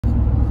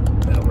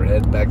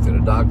head back to the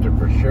doctor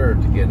for sure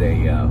to get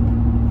a,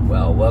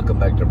 well, welcome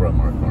back to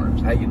Romark Farms.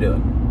 How you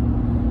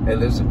doing? Hey,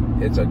 listen,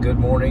 it's a good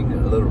morning,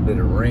 a little bit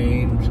of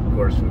rain. Of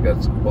course, we've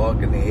got some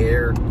fog in the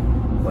air,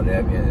 what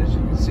have you. As you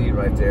can see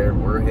right there,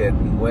 we're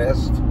heading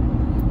west,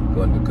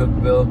 going to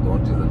Cookeville,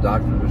 going to the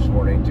doctor this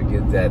morning to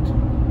get that,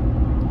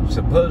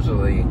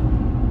 supposedly,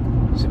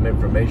 some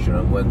information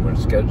on when we're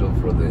scheduled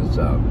for this,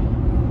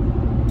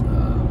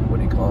 what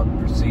do you call it,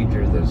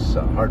 procedure, this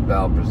heart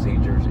valve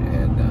procedures,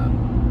 and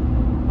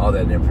all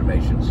that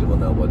information, so we'll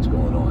know what's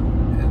going on.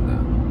 And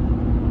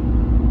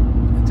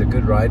it's a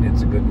good ride,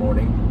 it's a good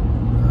morning,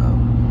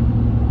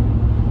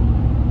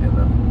 and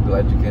I'm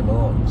glad you came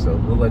along. So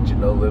we'll let you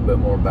know a little bit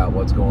more about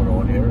what's going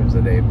on here as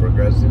the day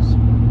progresses.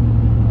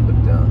 But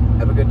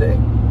have a good day.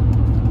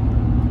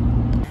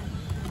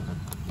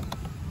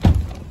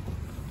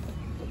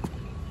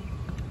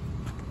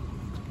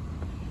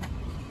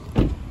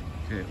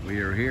 Okay, we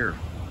are here.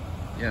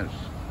 Yes.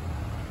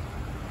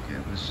 Okay,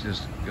 let's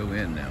just go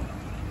in now.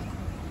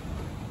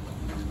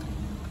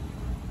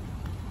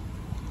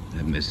 I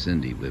have Miss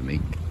Cindy with me.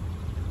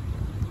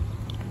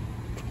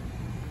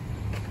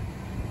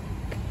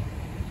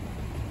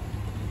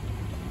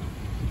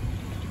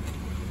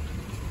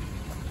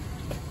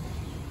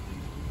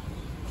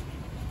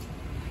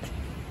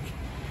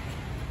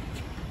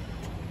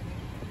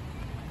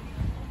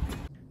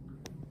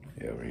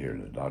 Yeah, we're here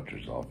in the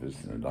doctor's office,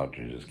 and the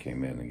doctor just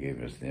came in and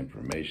gave us the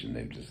information.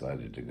 They've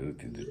decided to go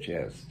through the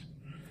chest,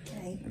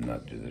 Okay. and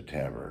not through the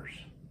TAVRs.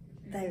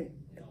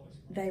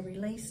 They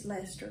released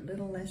Lester.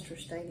 Little Lester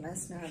stayed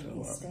last night, and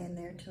he's So, staying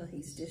there till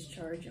he's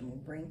discharged, and we'll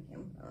bring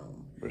him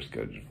home. We're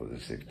scheduled for the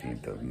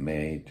 16th of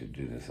May to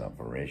do this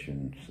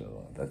operation,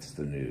 so that's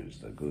the news.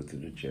 They'll go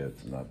through the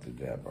chest, not through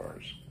the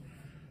TAVRs.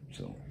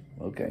 So,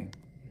 okay,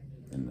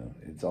 and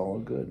it's all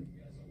good,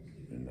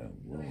 and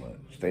we'll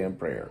stay in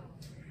prayer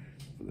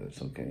for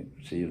this. Okay,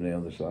 see you on the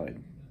other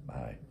side.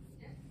 Bye.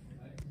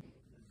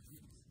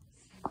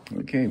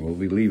 Okay, we'll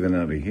be leaving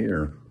out of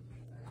here.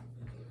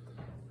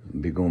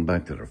 We'll be going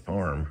back to the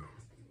farm.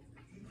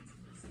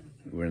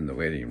 We're in the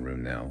waiting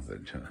room now, but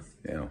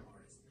yeah.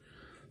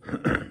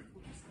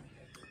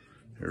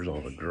 There's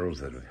all the girls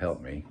that have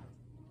helped me.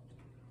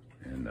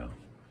 And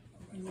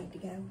You need to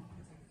go?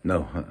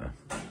 no,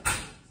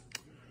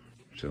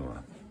 So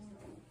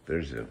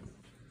there's the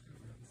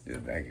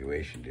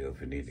evacuation deal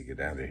if we need to get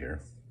out of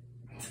here.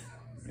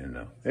 And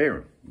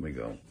here we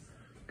go.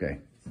 Okay.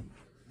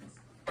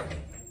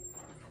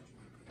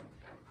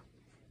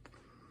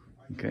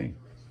 Okay.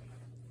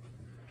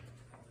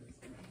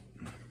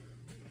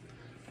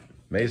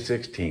 May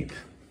 16th.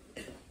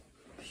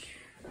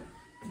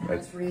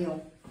 That's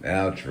real.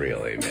 Now it's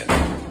real,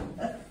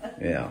 amen.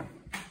 Yeah.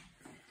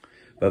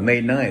 But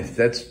May 9th,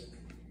 that's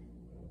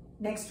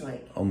Next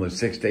week. almost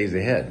 6 days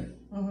ahead.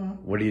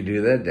 What do you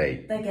do that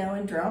day? They go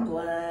and draw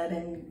blood,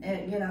 and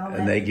you know.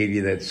 And they give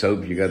you that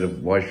soap you got to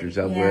wash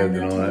yourself yeah, with and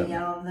and all they'll that? tell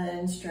you all the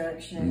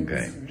instructions.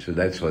 Okay, so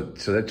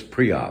that's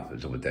pre-op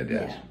is what that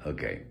is. Yeah.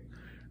 Okay,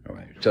 all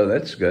right. So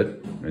that's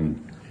good.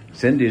 And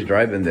Cindy's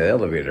driving the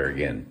elevator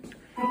again.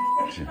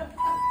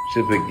 See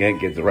if we can't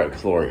get the right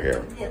floor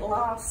here. Get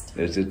lost.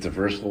 Is it the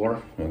first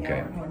floor? Okay,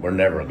 Yeah. we're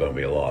never going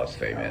to be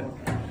lost, amen.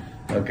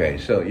 Okay,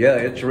 so yeah,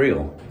 it's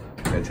real.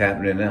 It's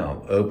happening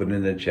now.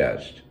 Opening the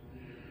chest.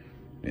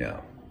 Yeah,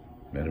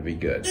 that'll be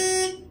good.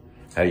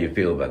 How do you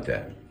feel about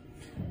that?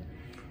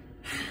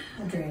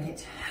 I dread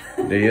it.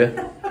 Do you?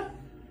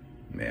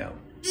 Yeah.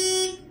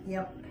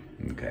 Yep.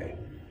 Okay.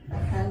 I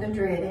kind of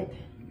dread it.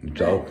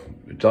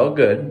 It's all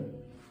good.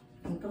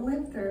 People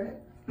live through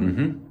it.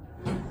 Mm-hmm.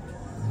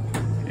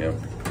 Yep.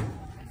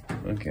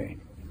 Okay.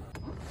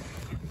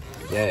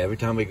 Yeah, every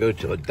time we go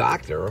to a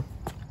doctor,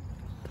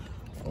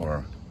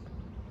 or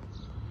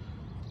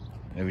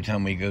every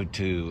time we go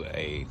to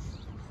a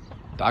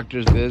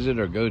doctor's visit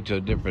or go to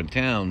a different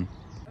town,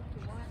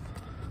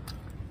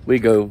 we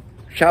go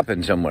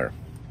shopping somewhere.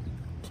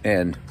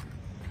 And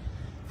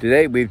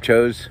today we've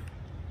chose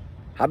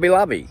Hobby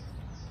Lobby.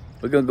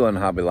 We're gonna go in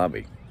Hobby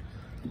Lobby.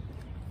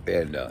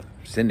 And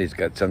Cindy's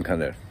got some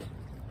kind of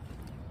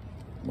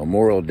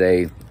Memorial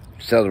Day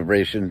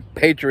celebration,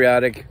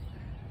 patriotic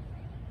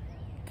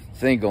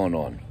thing going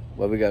on.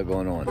 What we got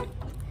going on?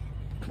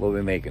 What are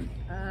we making?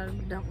 I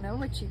don't know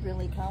what you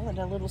really call it.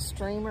 A little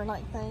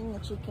streamer-like thing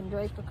that you can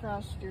drape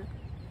across your...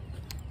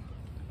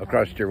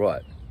 Across your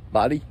what?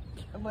 Body?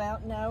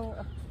 Well,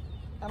 no.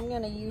 I'm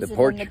going to use The it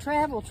porch? in the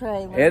travel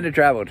trailer. And the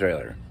travel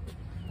trailer.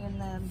 In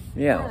the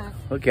Yeah. front.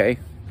 Okay.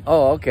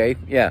 Oh, okay.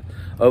 Yeah.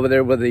 Over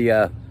there with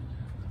the,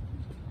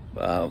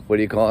 what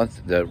do you call it?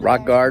 The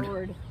rock guard?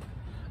 Dashboard.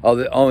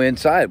 Oh,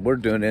 inside. We're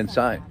doing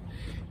inside.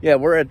 Yeah,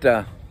 we're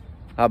at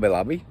Hobby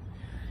Lobby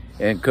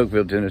in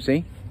Cookeville,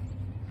 Tennessee.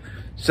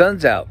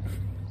 Sun's out.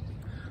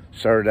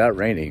 Started out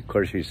rainy. Of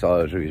course, you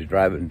saw as we was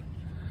driving.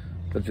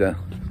 But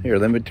here,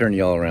 let me turn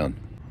you all around.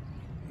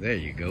 There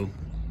you go.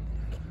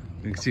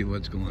 You can see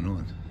what's going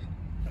on.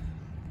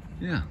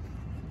 Yeah.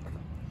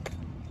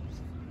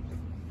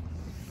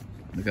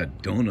 I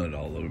got donut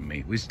all over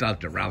me. We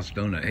stopped at Ralph's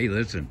Donut. Hey,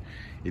 listen,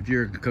 if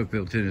you're in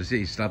Cookeville,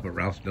 Tennessee, stop at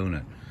Ralph's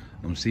Donut.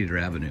 on Cedar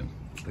Avenue.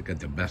 They got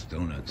the best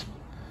donuts.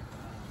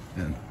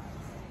 And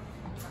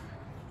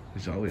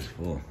it's always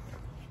full.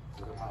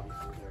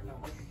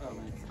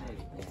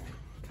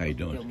 How you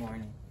doing? Good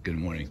morning. Good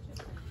morning.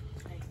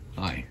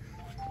 Hi.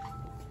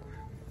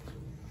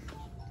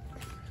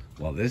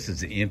 Well, this is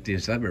the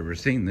emptiest I've ever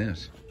seen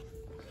this.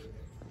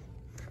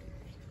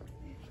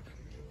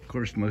 Of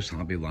course, most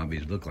Hobby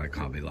Lobbies look like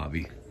Hobby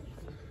Lobby.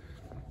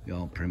 They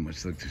all pretty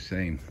much look the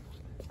same.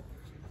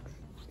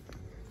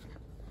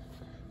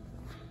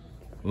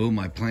 Oh,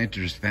 my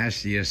plantar's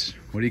fasciitis.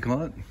 What do you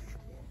call it?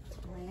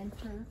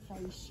 Plantar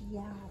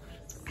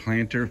fasciitis.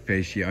 Plantar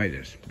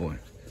fasciitis. Boy,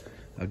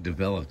 I've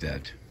developed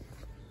that.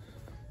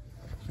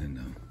 And,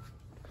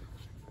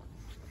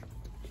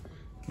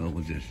 well,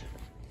 we'll just...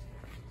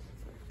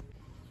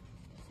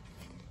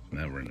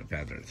 Now we're in the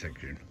fabric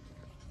section.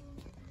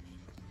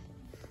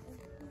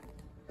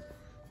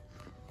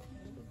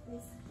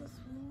 This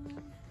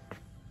one.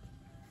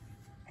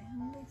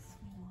 And this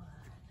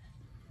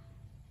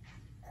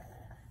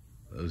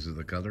one. Those are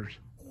the colors?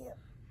 Yep.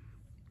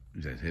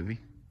 Is that heavy?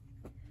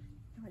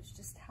 No, it's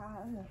just high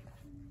up.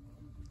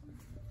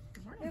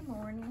 Good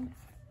morning.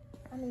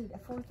 I need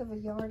 1/4 of a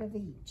yard of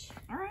each.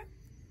 All right.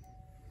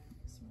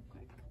 So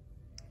quick.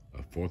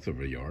 1/4 of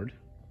a yard?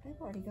 They've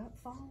already got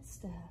fall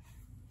stuff.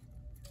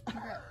 We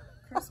got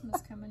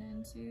Christmas coming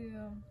in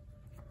too.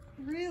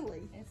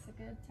 Really? It's a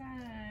good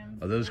time.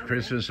 Are those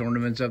Christmas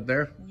ornaments up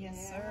there?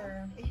 Yes,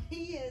 sir.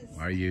 He is.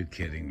 Are you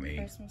kidding me?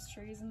 Christmas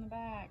trees in the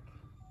back.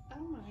 Oh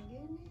my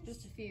goodness.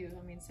 Just a few,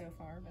 I mean, so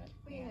far, but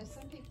Well, you know,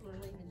 some people are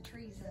leaving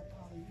trees up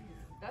all year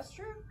that's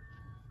true.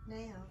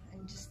 now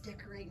and just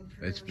decorating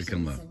for It's every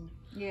become a- season.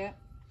 Yeah.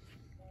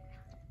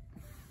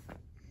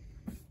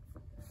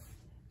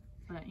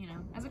 But you know,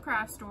 as a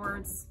craft store,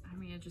 it's, I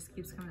mean, it just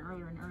keeps coming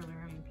earlier and earlier.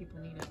 I mean, people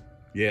need it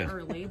Yeah.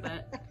 early,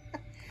 but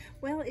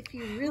Well, if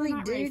you really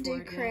not ready do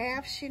for it yet.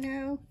 crafts, you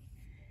know,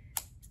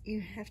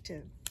 you have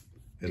to.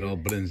 It all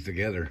blends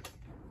together.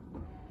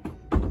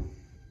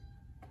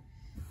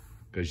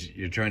 Because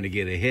you're trying to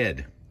get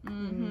ahead.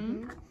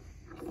 mm-hmm.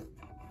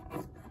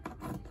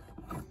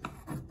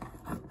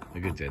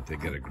 Look at that. They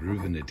got a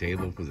groove in the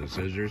table for the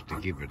scissors to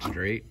keep it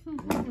straight.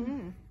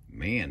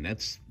 Man,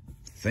 that's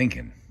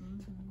thinking.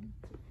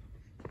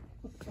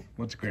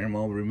 What's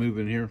Grandma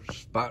removing here?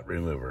 Spot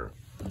remover.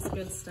 It's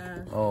good stuff.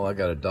 Oh, I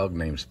got a dog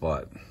named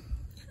Spot.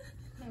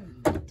 No,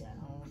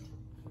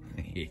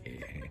 you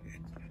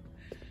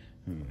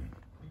don't.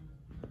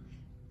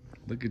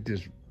 Look at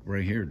this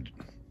right here.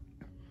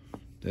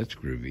 That's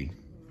groovy.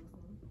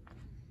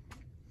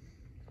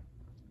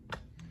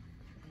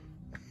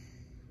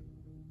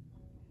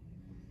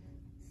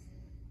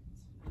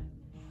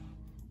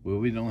 Well,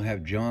 we don't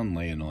have John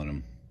laying on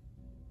him.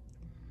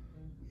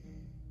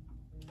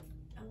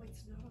 Oh,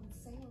 it's not on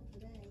sale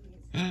today.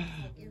 It's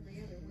like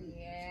every other week.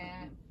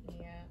 Yeah,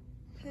 yeah.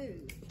 Who?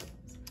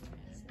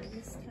 So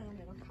this time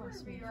it'll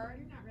cost me. You're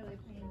not really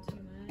paying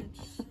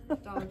too much.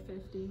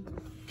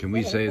 $1.50. Can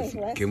we say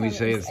it's? Can we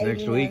say it's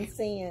next week?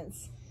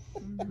 Cents.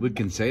 We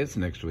can say it's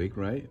next week,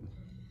 right?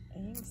 I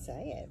didn't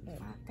say it, but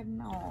I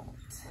cannot.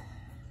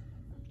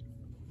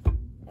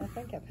 I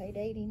think I paid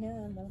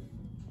 $89 though.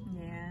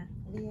 Yeah.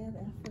 Yeah,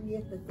 I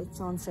forget that it's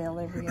on sale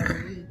every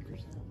other week or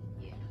something.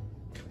 Yeah.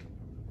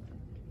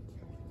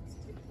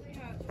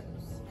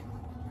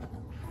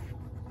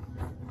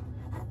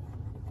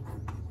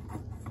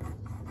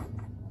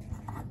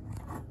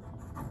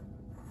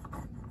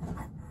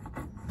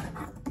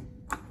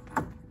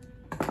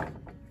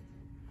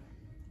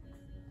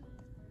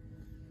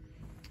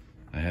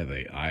 I have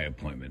a eye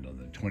appointment on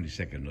the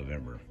 22nd of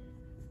November.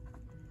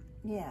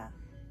 Yeah.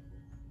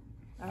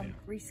 I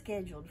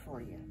rescheduled for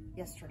you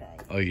yesterday.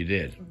 Oh, you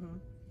did?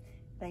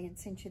 They had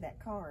sent you that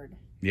card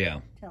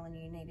Yeah. telling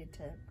you needed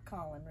to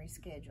call and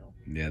reschedule.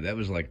 Yeah, that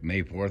was like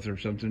May 4th or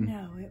something.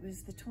 No, it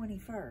was the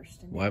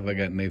 21st. And Why have I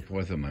got May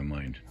 4th in my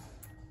mind?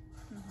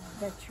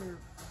 that's your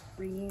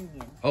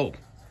reunion. Oh,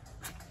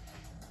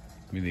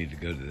 we need to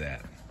go to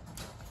that.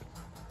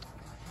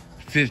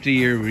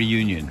 50-year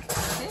reunion.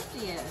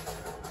 50th.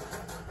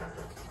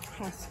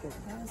 High school.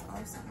 That was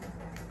awesome.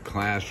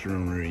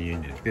 Classroom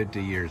reunion.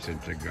 50 years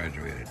since I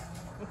graduated.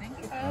 Thank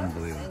you.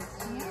 Unbelievable.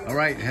 All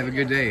right, have a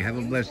good day. Have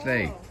a blessed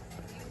day.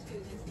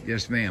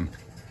 Yes, ma'am.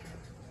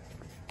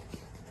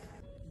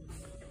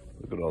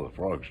 Look at all the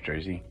frogs,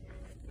 Tracy.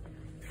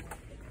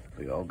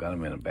 We all got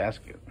them in a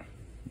basket.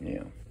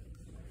 Yeah.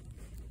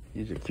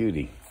 He's a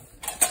cutie.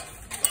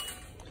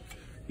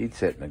 He'd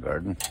sit in the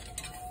garden.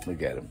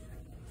 Look at him.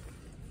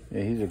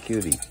 Yeah, he's a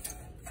cutie.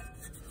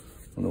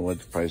 Wonder what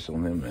the price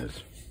on him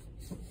is.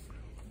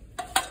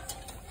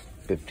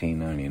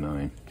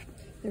 $15.99.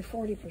 They're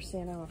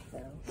 40% off though.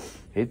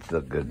 He'd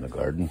look good in the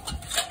garden.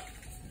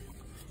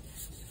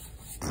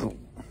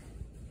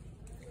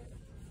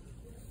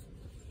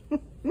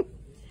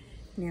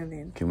 Now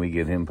then, Can we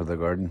get him for the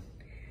garden?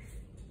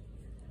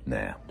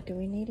 Nah. do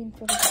we need him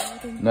for the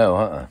garden?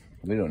 No,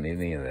 we don't need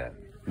any of that.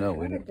 No,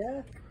 we What a don't.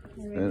 duck.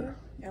 Remember?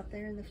 Out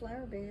there in the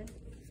flower bed.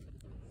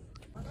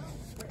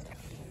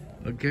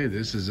 Okay,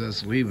 this is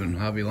us leaving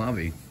Hobby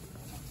Lobby.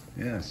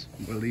 Yes,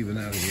 we're leaving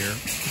out of here.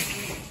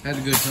 Had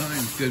a good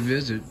time, good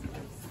visit.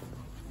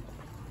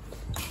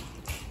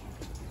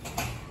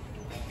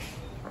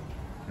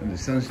 And the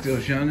sun's still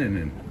shining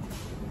and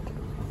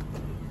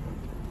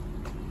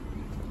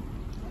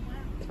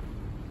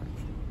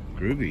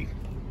groovy.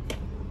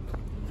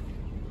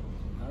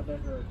 How'd that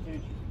her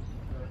attention?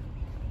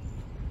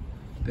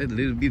 That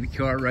little bitty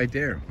car right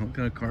there. What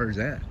kind of car is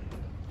that?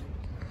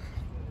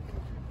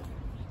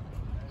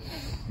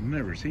 I've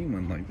never seen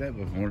one like that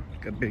before.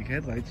 Got big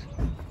headlights.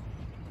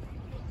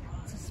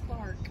 It's a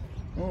Spark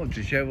Oh, it's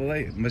a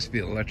Chevrolet. It must be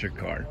an electric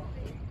car.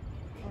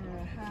 or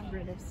a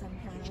hybrid of some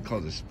kind. It's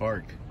called a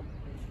Spark.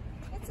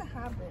 It's a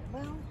hybrid.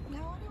 Well, no,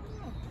 I don't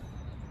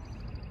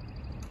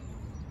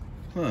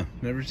know. Huh,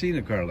 never seen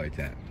a car like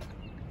that.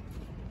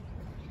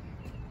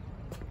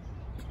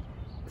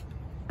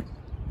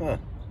 Huh.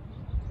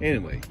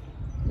 Anyway,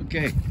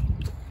 okay,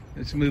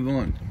 let's move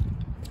on.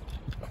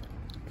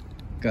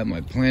 Got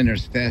my plantar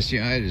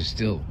fasciitis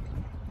still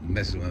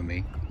messing with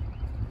me.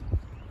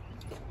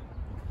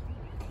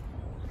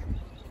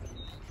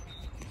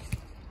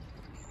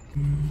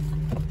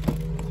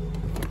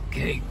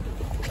 Okay.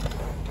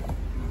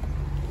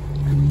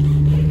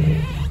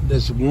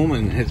 This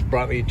woman has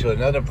brought me to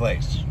another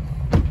place.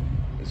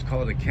 It's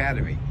called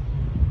Academy.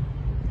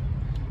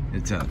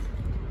 It's a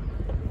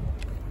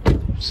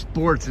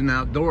sports and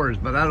outdoors,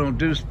 but I don't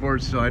do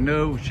sports, so I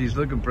know she's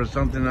looking for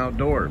something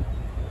outdoor.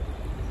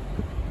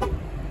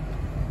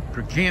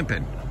 For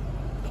camping.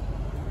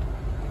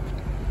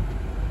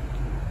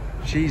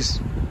 She's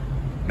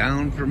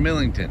bound for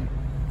Millington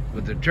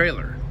with a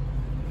trailer.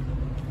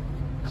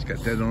 She's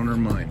got that on her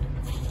mind.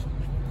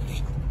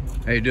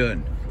 How you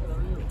doing?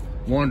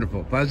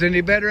 Wonderful. If I was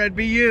any better, I'd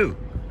be you.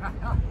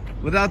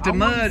 Without the I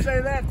mud. wouldn't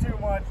say that too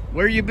much.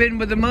 Where you been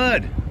with the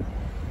mud?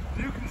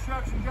 New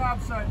construction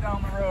job site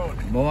down the road.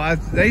 Well,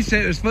 they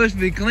said it was supposed to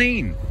be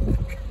clean.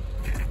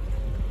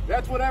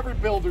 That's what every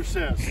builder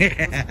says.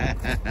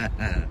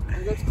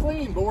 It's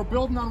clean, but we're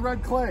building on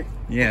red clay.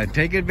 Yeah,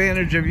 take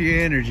advantage of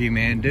your energy,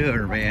 man. Do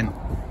it, man.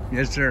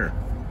 Yes, sir.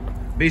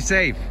 Be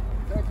safe.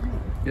 Thank you.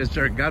 Yes,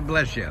 sir. God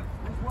bless you.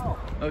 As well.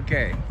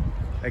 Okay.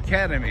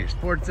 Academy,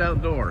 Sports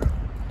Outdoor.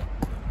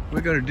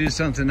 We're going to do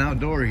something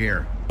outdoor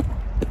here.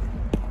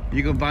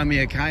 You gonna buy me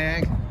a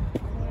kayak? Yeah.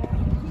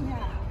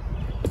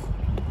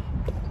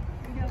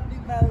 We don't do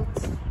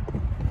boats.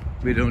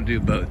 We don't do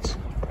boats.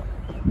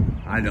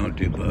 I don't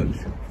do boats.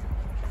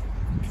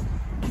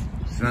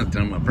 It's not that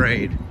I'm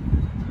afraid.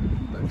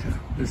 But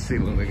let's see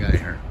what we got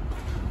here.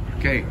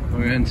 Okay,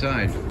 we're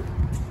inside.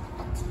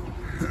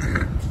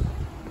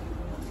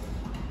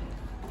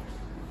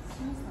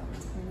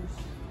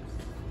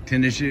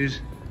 Tennis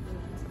shoes?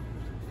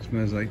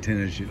 Smells like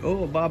tennis shoes.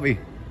 Oh, Bobby.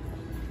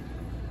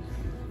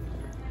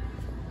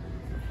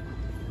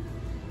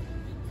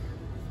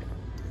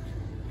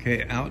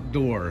 Okay,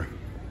 outdoor.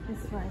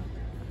 This way.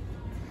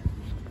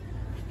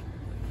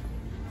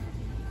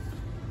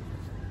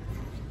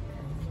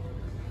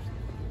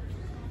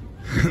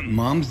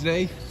 Mom's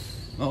Day?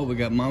 Oh, we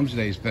got Mom's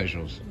Day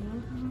specials.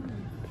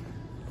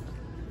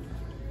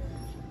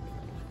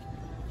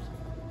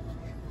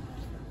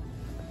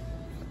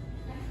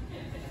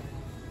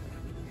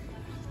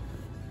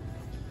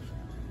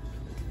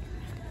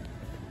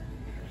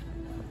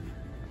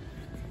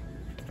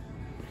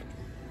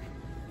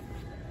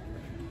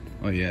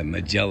 Oh yeah,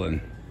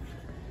 Magellan.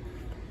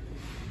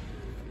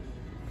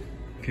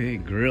 Okay,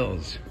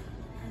 grills.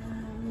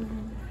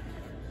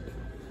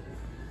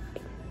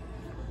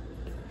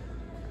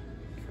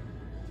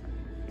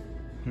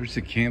 Where's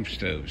the camp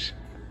stoves?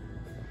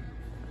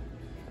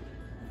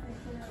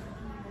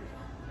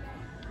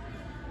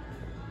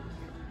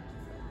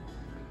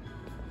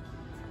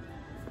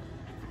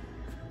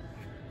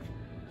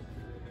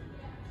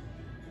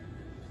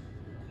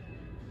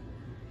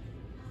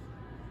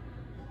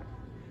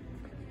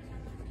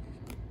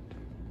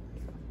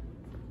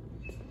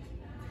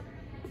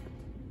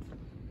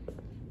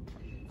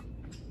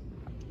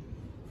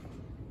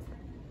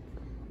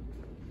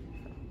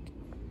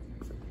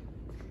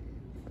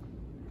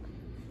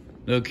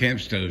 No camp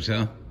stoves,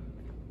 huh?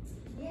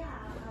 Yeah.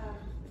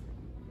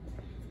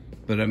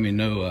 But I mean,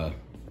 no,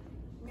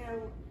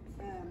 No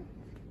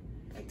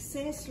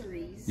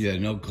accessories. yeah,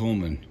 no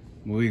Coleman.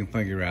 Well, we can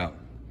figure out.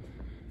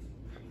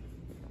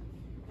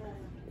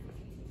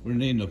 We're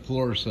needing a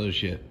floor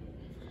associate.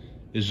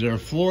 Is there a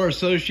floor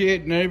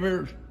associate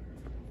neighbor?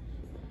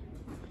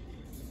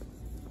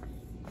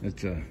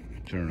 Let's turn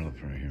off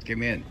right here.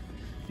 Come in.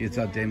 You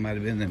thought they might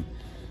have been them.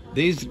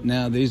 These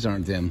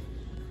aren't them.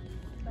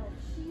 But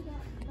they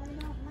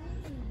don't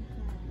make anything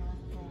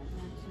like that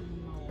much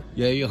anymore.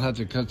 Yeah, you'll have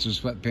to cut some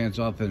sweatpants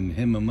off and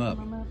hem them up.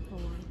 I'm up for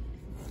it.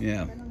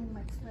 Yeah. They don't even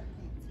make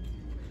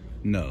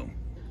sweatpants. No.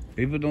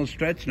 People don't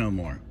stretch no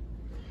more.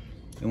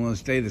 They want to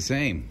stay the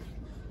same.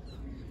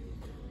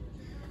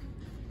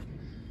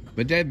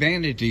 But that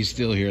vanity's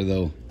still here,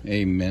 though.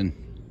 Amen.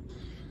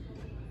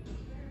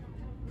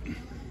 But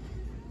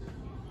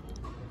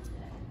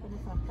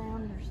if I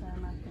found her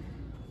some, I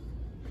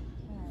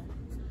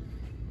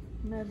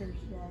could Mother's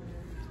Day.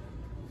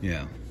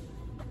 Yeah.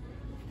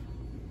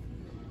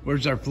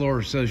 Where's our floor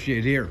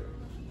associate here?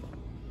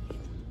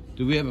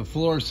 Do we have a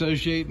floor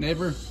associate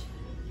neighbor?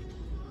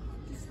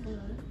 Just look.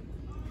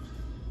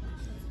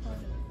 That's part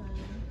of the fun.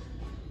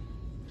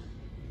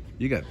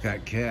 You got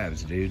fat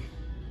calves, dude.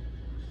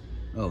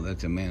 Oh,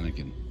 that's a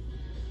mannequin.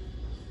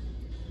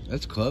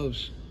 That's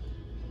close.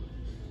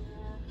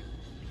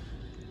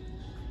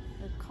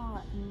 They're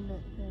cotton, but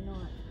they're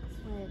not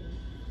sweaty.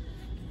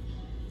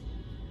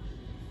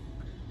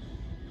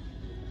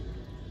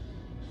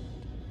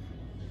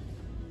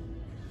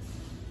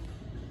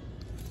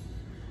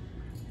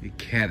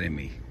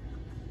 Academy.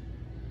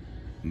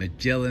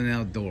 Magellan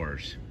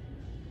Outdoors.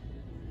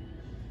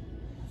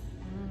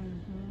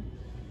 Mm-hmm.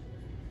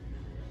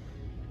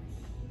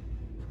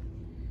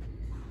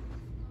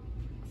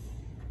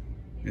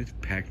 It's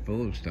packed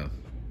full of stuff.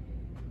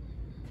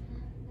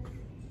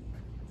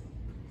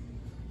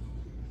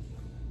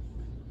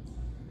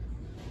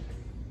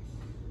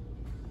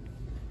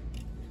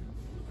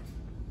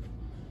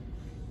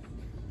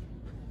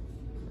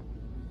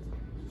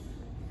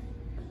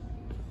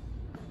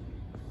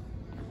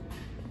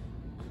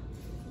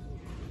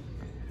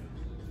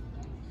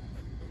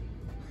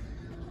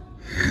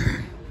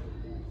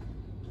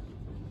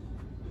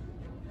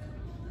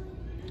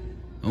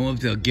 I wonder if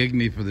they'll gig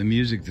me for the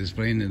music that's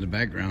playing in the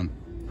background.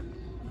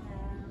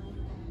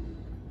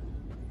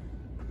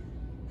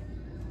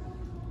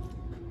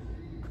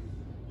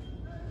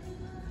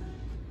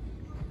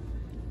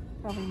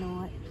 Probably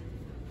not.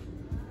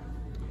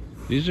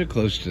 These are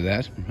close to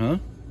that, huh?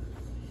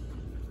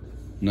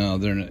 No,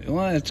 they're not.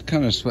 Well, it's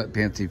kind of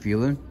sweatpantsy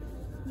feeling.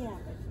 Yeah,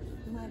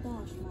 but my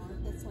gosh, Mark,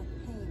 that's like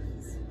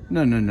panties.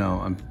 No.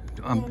 No.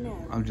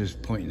 I'm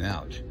just pointing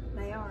out.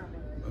 They are,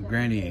 but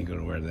Granny ain't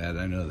gonna wear that.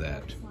 I know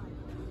that.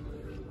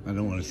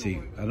 it's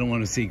like, I don't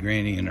want to see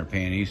Granny in her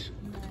panties.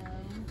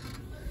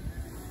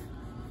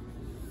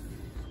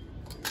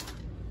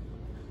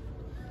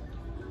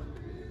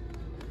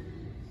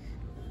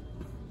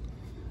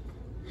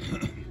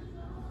 no.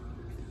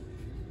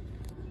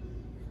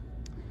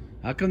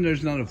 How come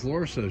there's not a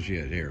floor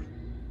associate here?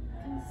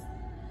 Because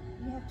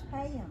you have to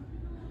pay them.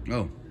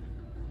 Oh.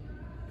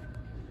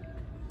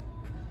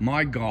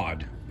 My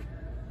God.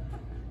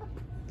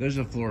 There's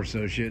a floor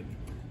associate.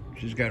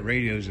 She's got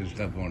radios and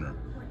stuff on her.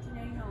 What's your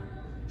name on?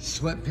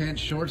 Sweatpants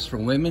shorts for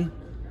women?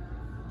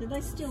 Do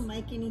they still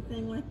make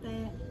anything like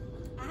that?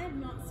 I have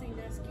not seen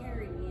us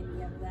carry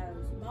any of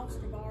those. Most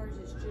of ours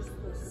is just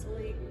the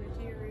slick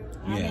material.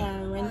 I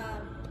Yeah. know, and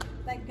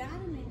They got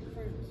them in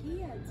for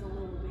kids a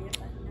little bit,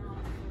 but not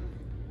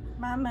for...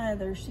 my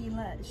mother,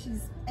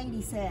 she's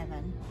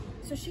 87,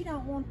 so she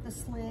don't want the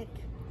slick,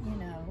 you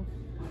know.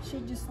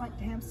 She'd just like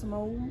to have some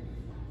old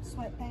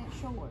sweatpants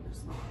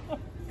shorts.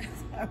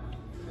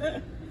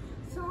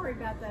 Sorry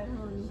about that,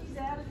 honey. She's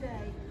out of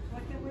date.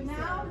 What can we say?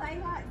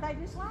 They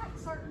just like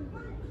certain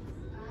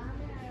things. I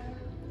know.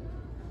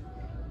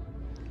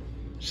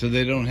 So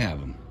they don't have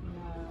them.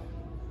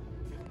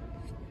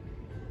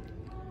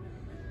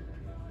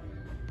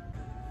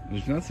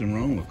 There's nothing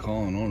wrong with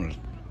calling on a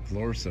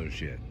floor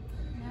associate.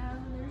 No,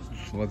 there's not.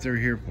 That's what they're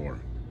here for.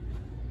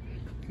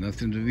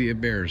 Nothing to be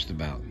embarrassed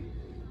about.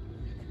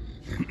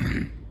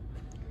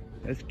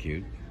 That's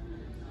cute.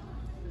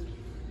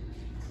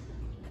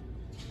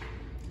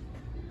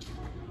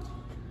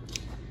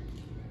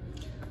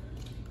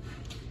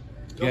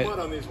 No Yeah. mud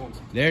on these ones.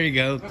 There you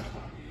go.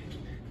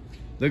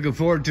 Looking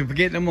forward to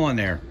getting them on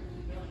there.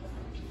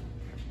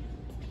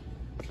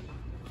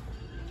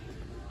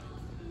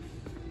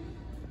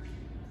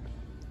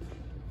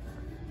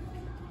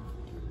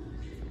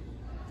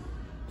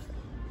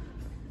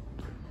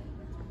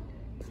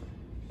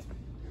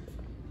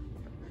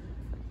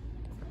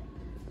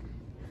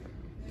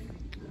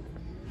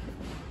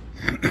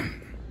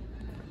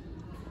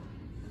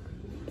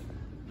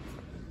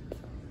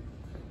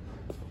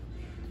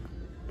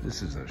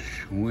 This is a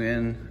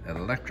Schwinn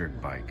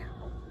electric bike.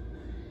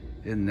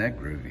 Isn't that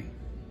groovy?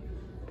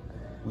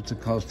 What's the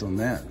cost on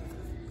that?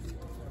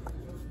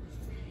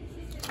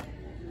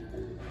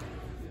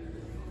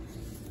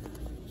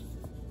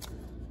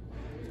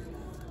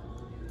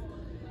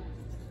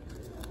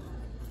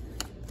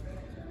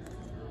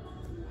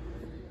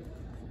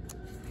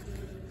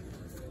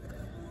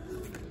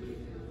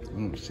 I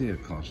don't see a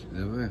cost,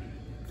 do I?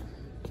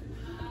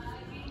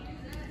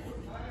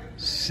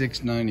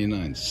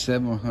 $699,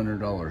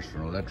 $700 for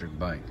an electric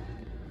bike.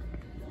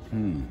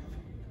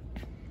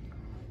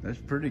 That's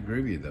pretty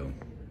groovy though.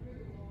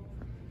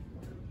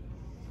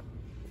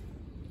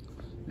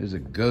 There's a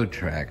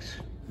GoTrax.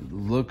 It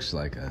looks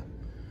like a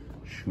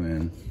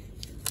Schwinn.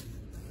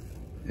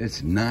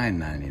 It's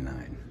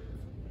 $9.99.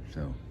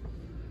 So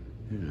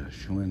here's a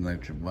Schwinn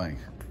electric bike.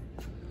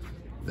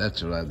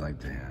 That's what I'd like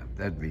to have.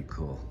 That'd be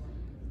cool.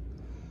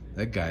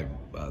 That guy,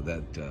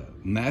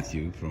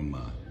 Matthew from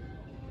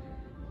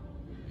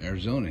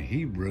Arizona,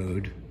 he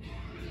rode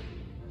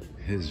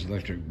his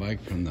electric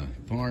bike from the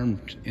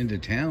farm into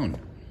town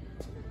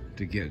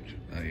to get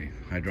a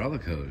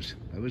hydraulic hose.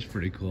 That was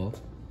pretty cool.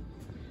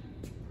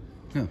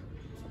 Huh.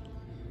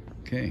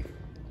 Okay.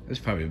 That's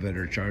probably a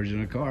better charge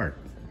than a car.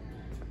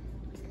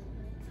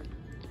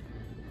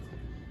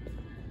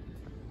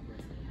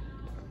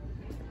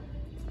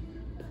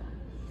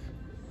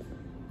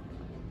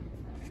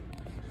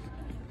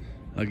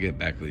 I'll get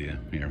back with you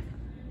here.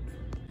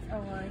 Oh,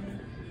 are you?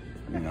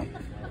 You know.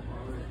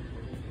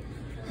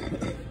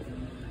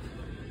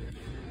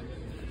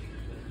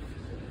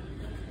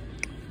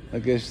 I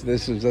guess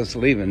this is us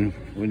leaving.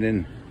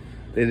 They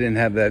didn't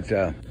have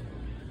that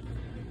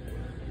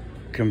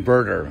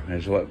converter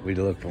is what we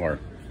look for.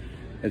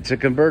 It's a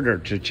converter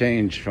to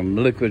change from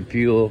liquid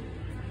fuel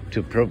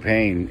to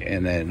propane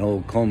in an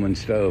old Coleman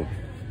stove.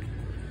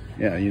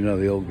 Yeah, you know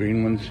the old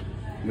green ones?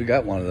 We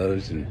got one of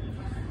those, and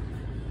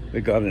we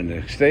got it in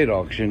the state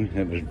auction.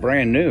 It was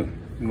brand new.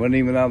 It wasn't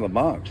even out of the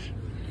box.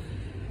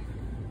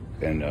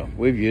 And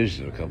we've used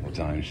it a couple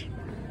times.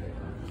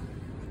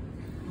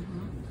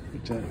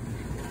 But,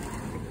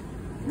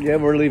 yeah,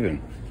 we're leaving.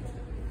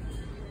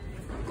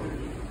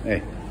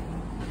 Hey.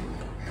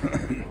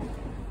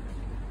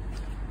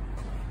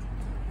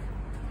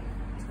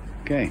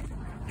 Okay.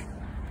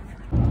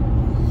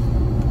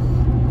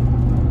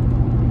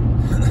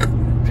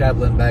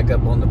 Traveling back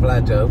up on the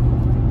plateau.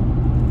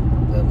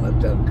 Then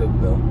left out of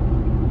Cookeville.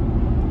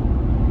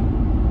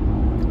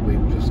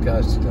 We've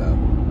discussed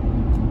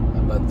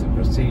about the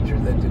procedure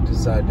that they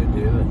decide to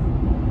do, and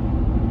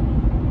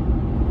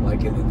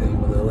like anything,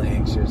 a little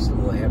anxious, a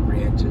little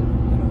apprehensive. You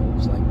know,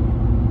 it's like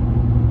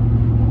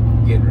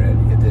getting ready.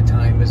 The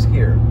time is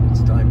here.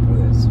 It's time for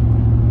this.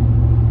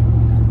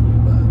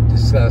 We've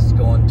discussed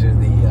going to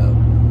the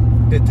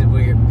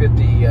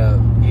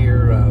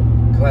 50-year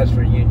class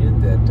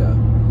reunion that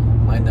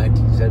my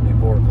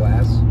 1974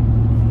 class.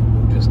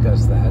 We've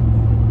discussed that.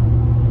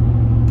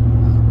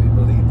 We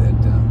believe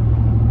that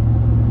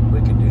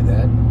we can do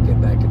that, get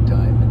back in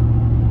time.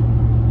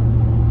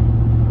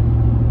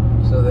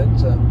 And so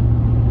that's, of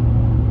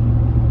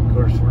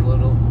course, we're a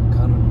little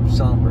kind of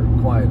somber,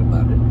 quiet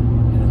about it.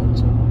 You know,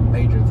 it's a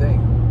major thing.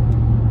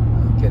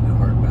 Getting a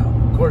heart valve.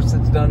 Of course,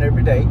 it's done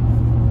every day.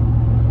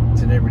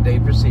 It's an everyday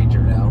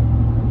procedure now.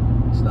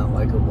 It's not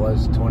like it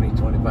was 20,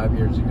 25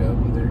 years ago.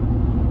 We're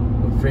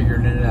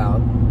figuring it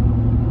out,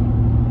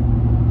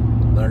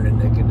 learning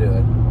they can do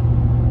it.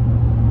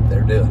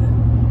 They're doing it.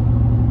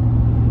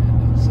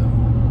 And so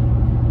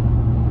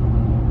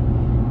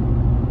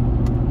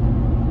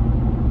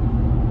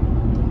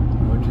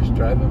we're just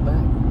driving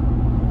back.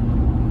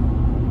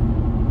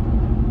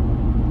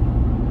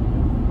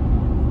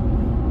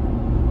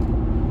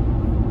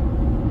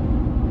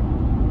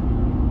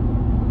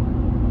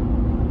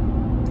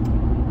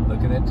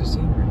 At the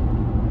scenery.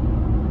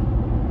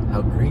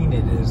 How green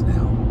it is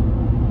now.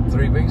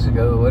 3 weeks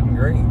ago it wasn't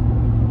green.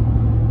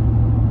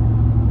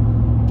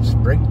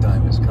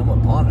 Springtime has come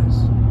upon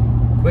us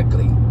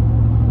quickly.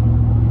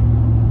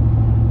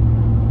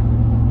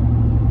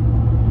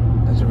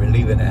 As we're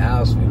leaving the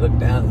house, we look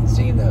down and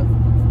see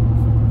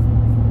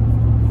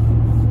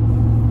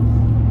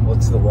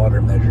what's the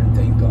water measuring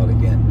thing called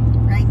again?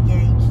 Rain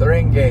gauge. The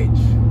rain gauge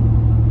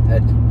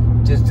had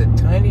just a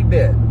tiny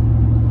bit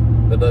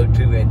below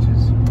 2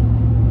 inches.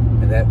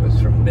 And that was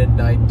from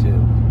midnight to,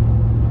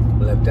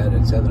 we left out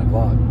at 7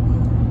 o'clock.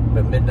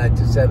 From midnight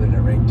to 7,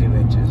 it rained 2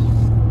 inches.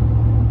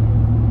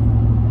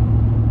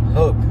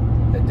 Hope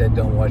that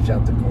don't wash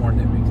out the corn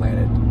that we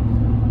planted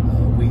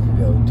a week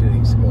ago, 2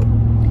 weeks ago.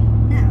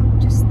 No,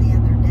 just the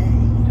other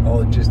day.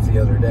 Oh, just the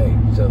other day.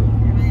 So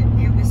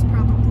It was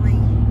probably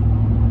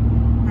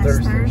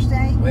last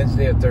Thursday?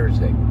 Wednesday or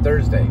Thursday?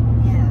 Thursday.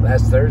 Yeah.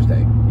 Last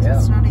Thursday. So Yeah.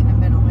 it's not even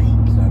been a week.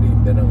 It's not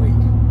even been a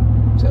week.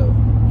 So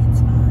It's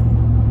fine.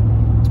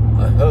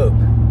 I hope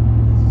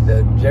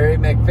that Jerry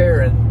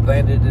McFerrin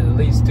planted it at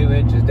least 2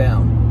 inches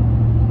down.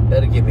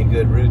 That'll give me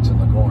good roots on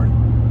the corn.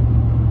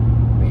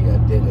 We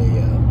did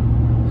a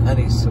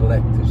honey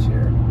select this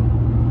year.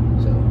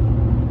 So,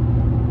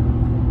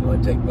 you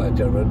want to take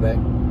Plateau Road back?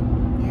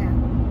 Yeah.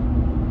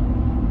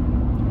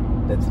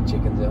 That's the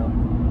chickens out?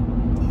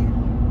 Yeah.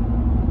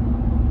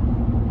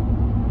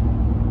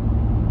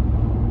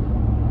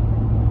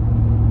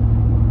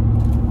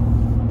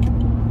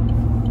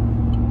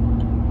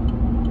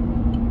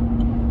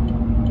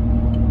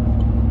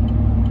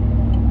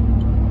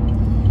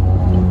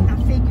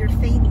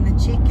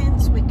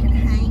 Chickens, we could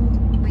hang.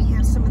 We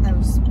have some of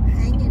those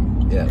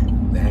hanging. Yeah,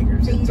 the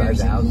hangers inside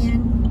the house.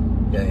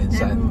 Again. Yeah,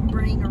 inside. That won't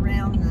bring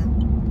around the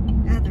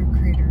other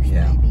critters,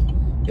 Yeah. maybe.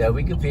 Yeah,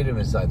 we can feed them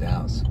inside the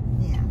house.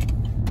 Yeah.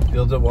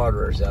 Build the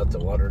waterers out the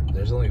water.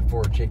 There's only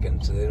 4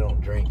 chickens, so they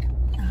don't drink.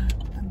 A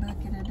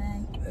bucket a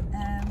day.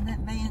 That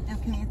van,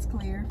 okay, it's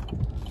clear.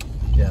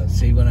 Yeah,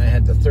 see, when I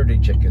had the 30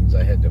 chickens,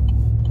 I had to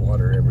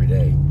water every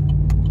day.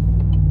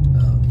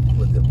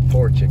 With the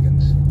 4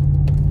 chickens,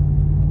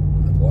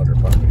 the water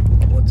probably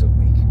once a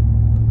week.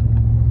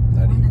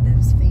 One of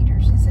those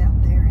feeders is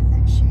out there in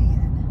that shed.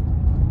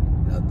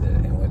 Out there,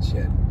 in what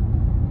shed?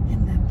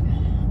 In the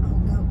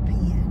old goat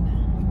pen.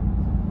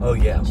 Oh,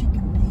 yeah.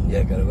 Chicken pen.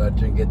 Yeah, gotta go out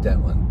there and get that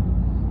one.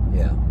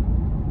 Yeah.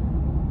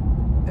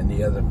 And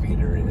the other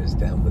feeder is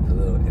down with the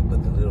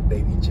little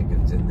baby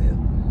chickens in the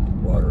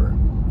water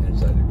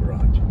inside the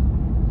garage.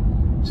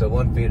 So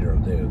one feeder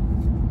will do.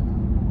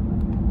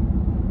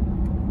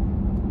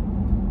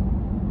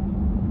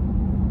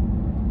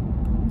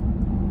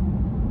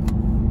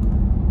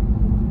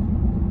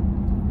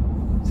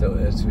 So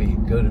as we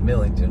go to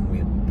Millington,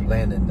 we're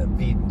planning the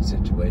feeding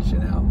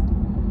situation out.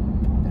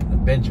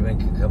 And Benjamin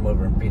can come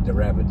over and feed the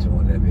rabbits and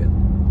what have you.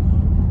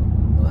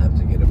 We'll have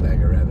to get a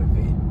bag of rabbit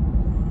feed.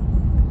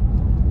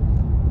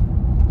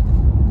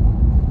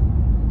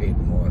 Feed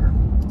and water.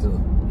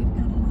 We've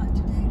got a lot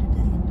to do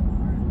today and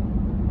tomorrow.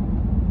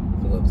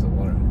 Fill up the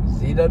water.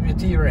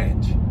 ZWT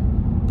Ranch.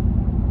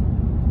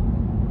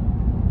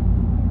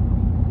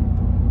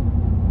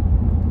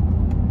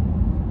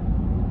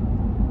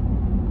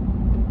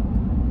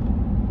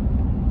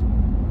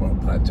 We're on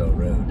Plateau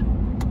Road.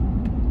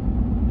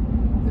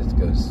 This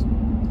goes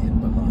in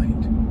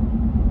behind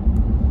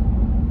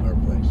our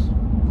place.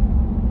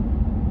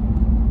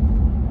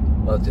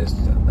 Well, just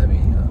let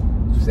me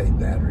save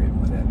battery and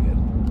what have you.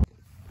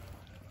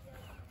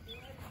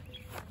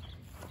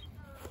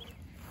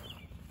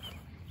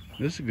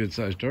 This is a good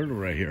sized turtle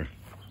right here.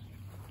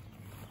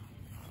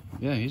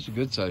 Yeah, he's a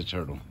good sized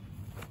turtle.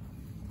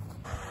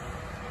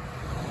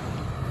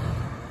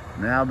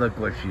 Now look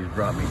what she's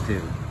brought me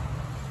to.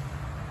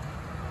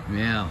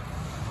 Yeah,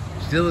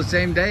 still the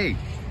same day.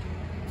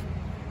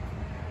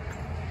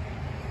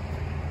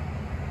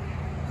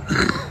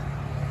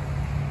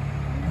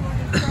 What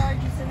he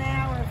charges an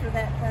hour for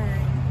that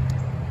thing?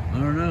 I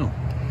don't know.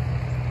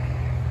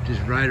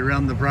 Just right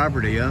around the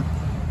property, huh?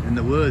 In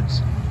the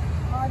woods.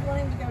 Oh, I'd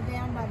want him to go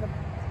down by the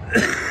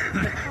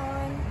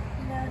pond,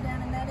 you know,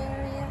 down in that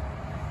area.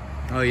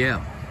 Oh yeah.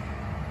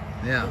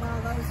 And Yeah.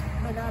 all those,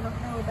 but I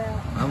don't know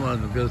about. I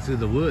wanted to go through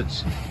the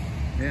woods.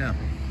 Yeah.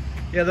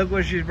 Yeah, look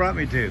what she's brought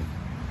me to. This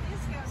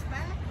goes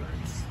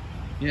backwards.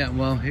 Yeah,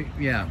 well,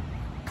 yeah.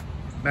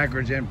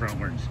 Backwards and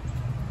frontwards.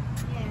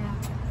 Yeah.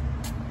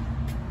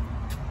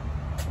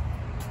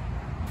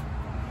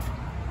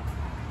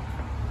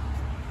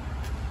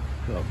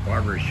 To a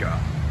barber shop.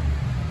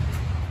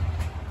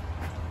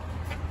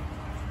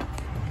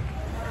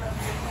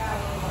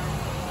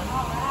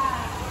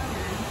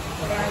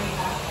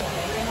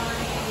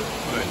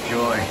 What a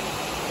joy.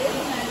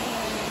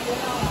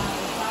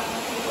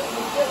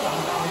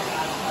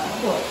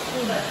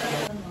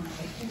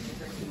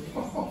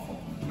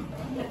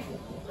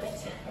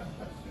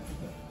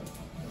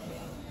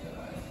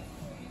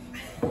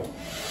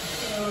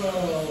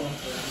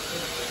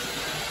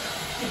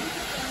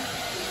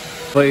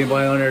 Well,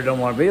 anybody on there don't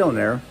want to be on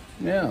there.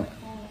 Yeah.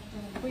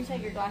 Will you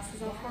take your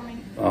glasses off for me?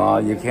 Oh,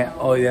 you can't.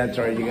 Oh, yeah, that's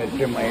right. You got to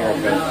trim my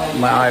hair,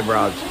 my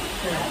eyebrows.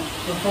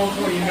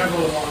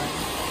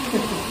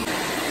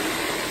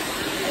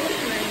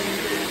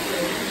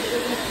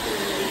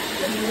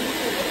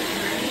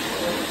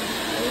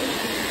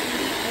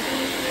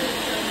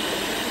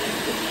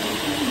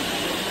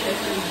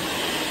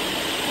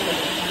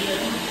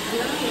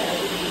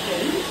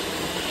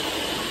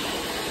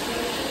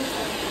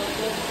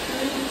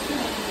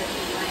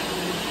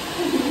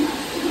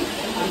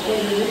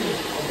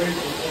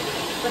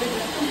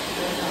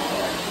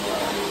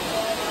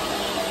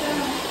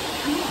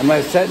 Am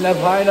I setting up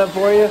high enough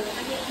for you?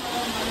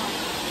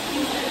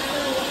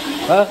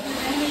 Huh?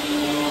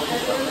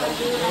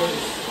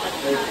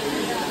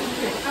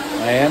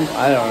 I am?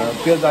 I don't know.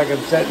 It feels like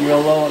I'm setting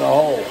real low in a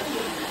hole.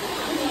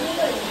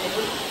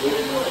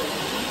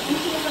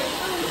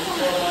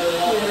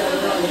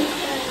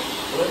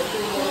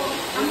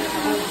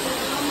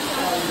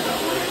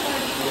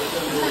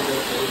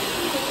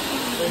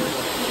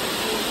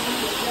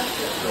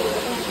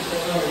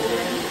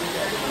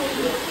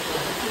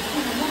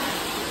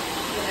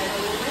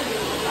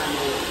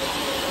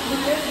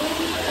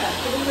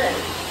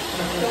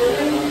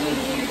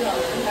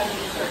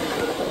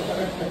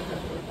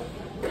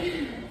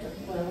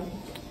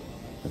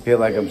 I feel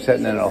like I'm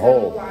sitting in a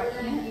hole.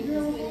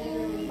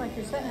 Like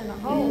you're sitting in a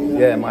hole.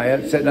 Yeah, am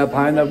I sitting up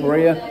high enough for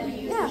you?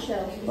 Yeah.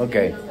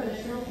 Okay.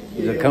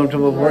 Is it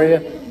comfortable for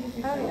you?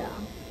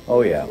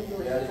 Oh yeah. Oh, yeah.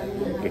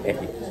 Okay.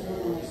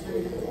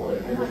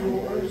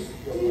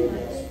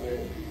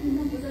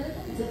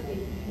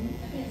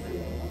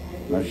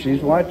 Well,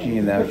 she's watching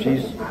you now.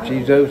 She's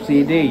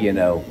OCD, you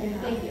know.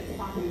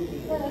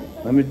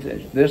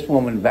 This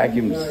woman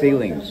vacuums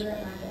ceilings.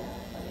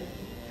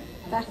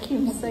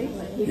 Vacuum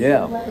ceiling.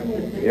 Yeah.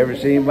 You ever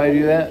see anybody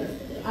do that?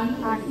 I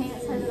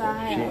can't say that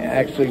I She have.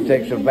 actually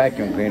takes a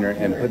vacuum cleaner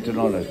and puts it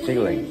on a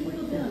ceiling.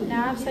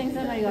 Now I've seen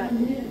somebody like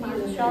use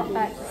a sharp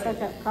back to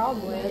suck up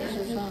cobwebs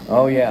or something.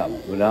 Oh yeah,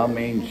 but I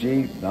mean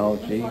she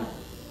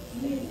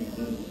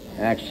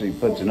actually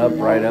puts an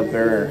upright up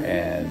there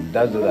and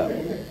does it up.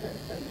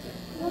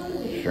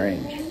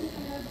 Strange.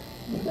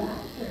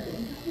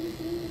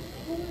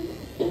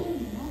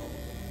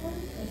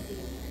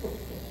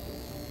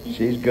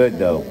 She's good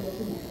though.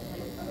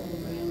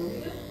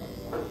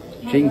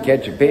 She can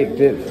catch a pig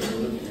too.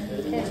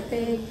 Catch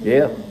pig.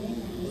 Yeah.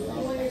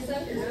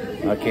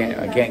 I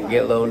can't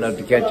get low enough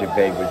to catch a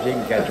pig, but she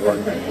can catch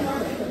one.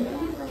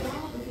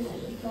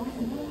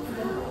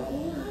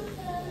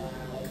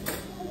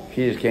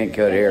 She just can't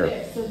cut hair.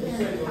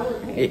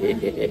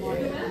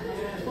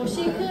 Well,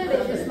 she could,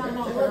 it just might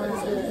not look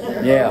as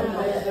good. Yeah.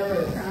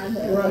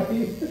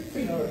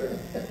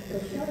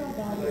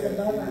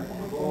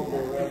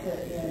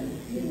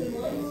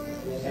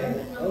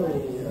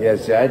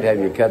 Yes, I'd have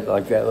you cut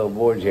like that little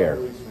boy's hair.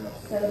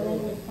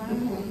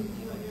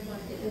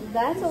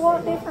 That's a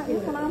lot different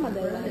than what Mama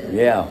does.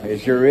 Yeah, it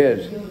sure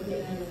is.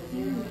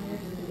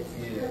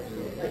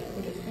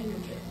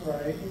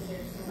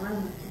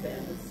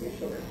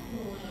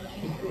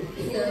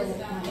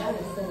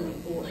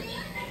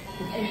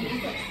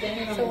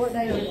 So what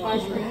day is the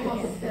flash for you?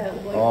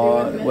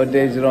 What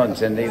day is it on,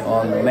 Cindy?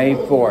 On May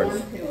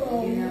 4th.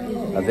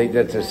 I think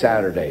that's a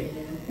Saturday.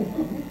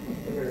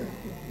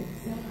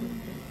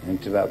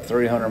 It's about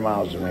 300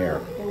 miles from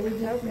here.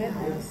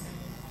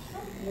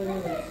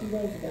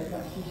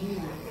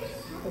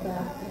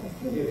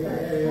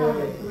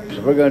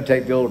 So we're going to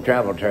take the old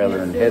travel trailer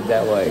and head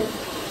that way.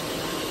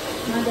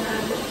 My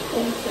dad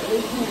thinks that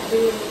we can't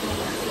do it.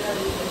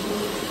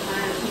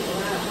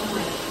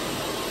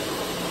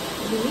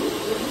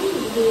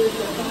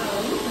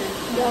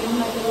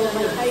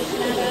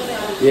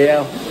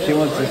 Yeah, she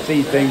wants to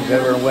see things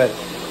that are in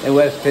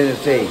West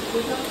Tennessee.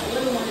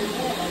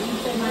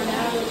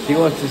 She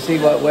wants to see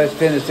what West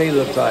Tennessee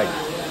looks like.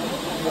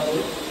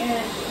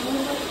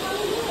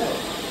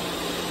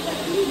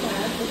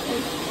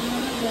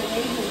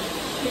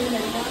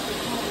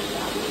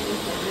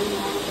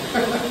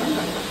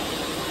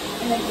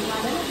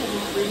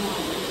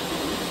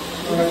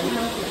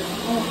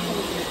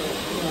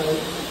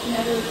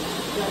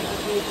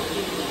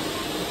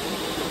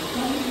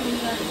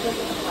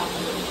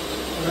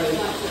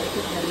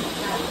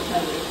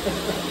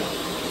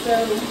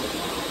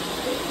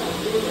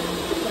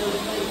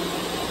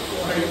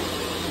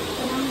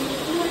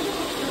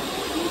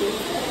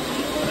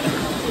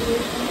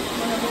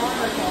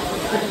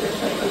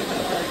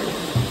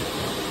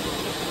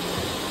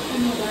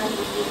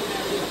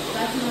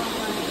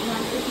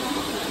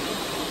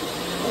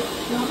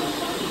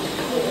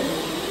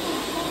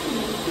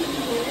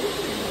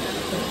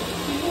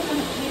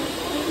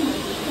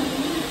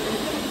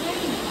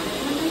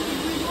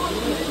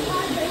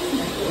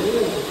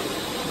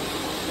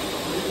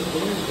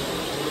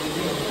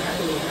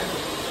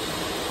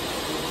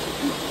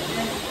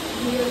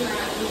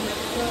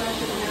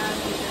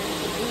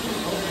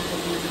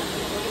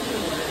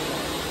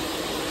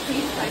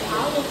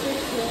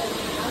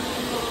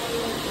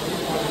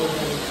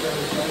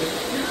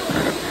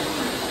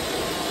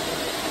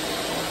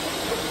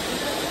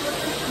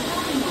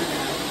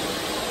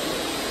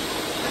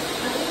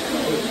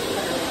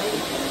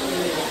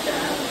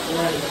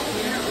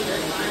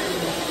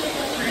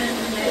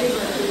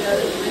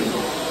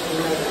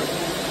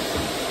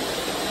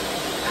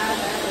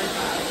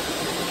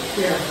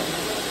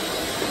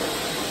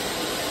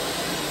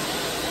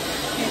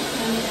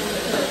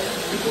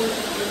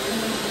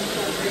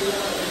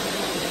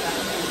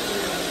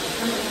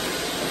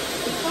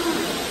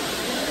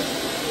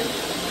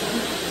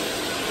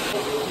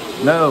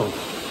 No,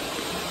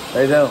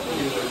 they don't.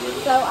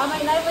 So, I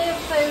mean, they live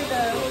through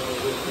the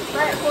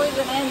rat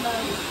poison and the...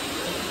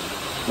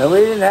 No,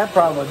 we didn't have a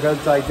problem with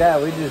goats like that.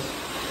 We just,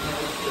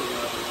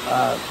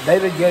 they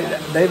would get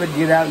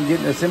out and get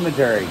in the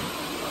cemetery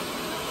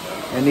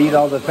and eat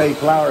all the fake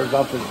flowers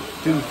off the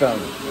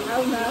tombstones.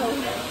 Oh, no.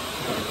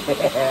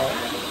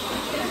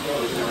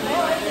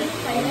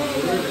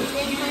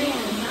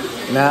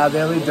 Now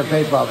they'll eat the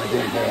paper off the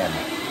tin can.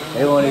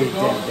 They won't eat tin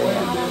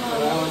can.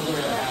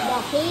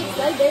 Pigs,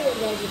 they do it,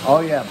 baby.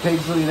 Oh yeah,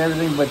 pigs will eat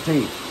everything but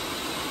teeth.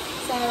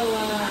 So,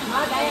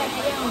 my dad,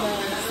 he owned a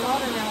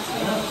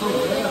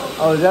slaughterhouse.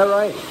 Oh, is that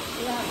right?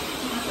 Yeah.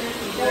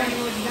 Going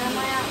towards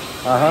Dunlap.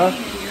 Uh-huh.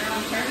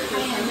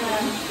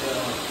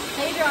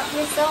 And he dropped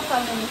his cell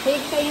phone in the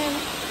pig pen,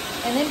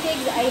 and them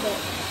pigs ate it.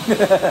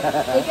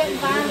 He couldn't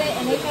find it,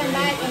 and he came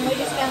back, and we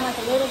just found like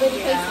a little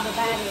bitty piece of the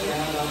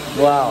battery.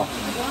 Wow.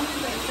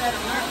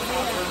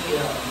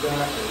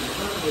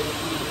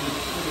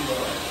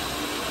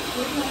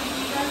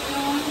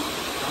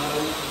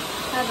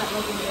 How's that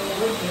looking to you?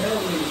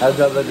 How's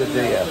that looking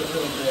to you?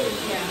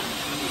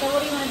 So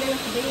what do you want to do with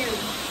the beard?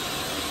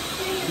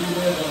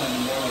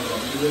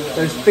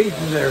 There's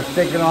pieces that are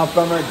sticking off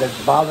from it that's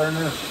bothering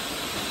her.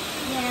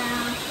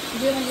 Yeah.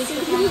 Do you want to just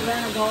kind of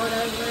run a guard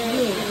over it?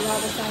 Yes. And all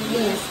the same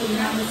Yes, and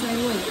all the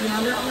same way. Now, I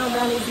don't know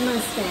about his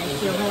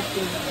mustache. You'll have to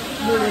do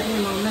with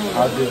him on that.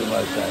 I'll do the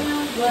mustache.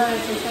 Well,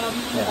 it's a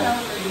problem.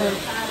 Yeah. But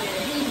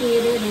he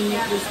did it, and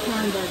it was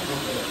kind of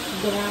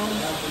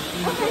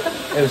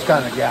gouged. It was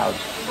kind of gouged.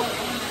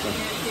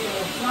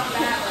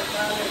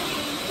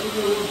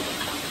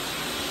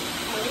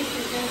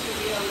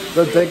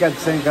 Look, they got the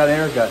same kind of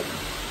haircut.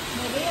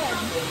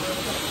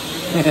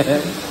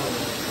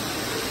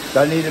 Do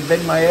I need to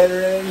bend my head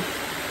or anything?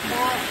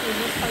 That is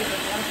just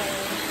perfect right there.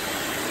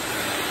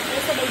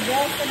 This will be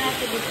just enough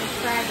to get some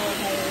scraggle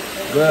hair.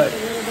 So it's Good.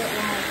 just a little bit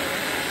longer.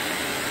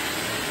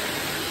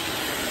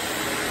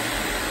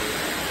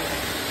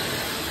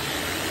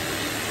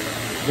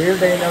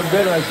 Beard ain't no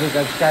good unless it's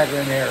got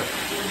straggling hair.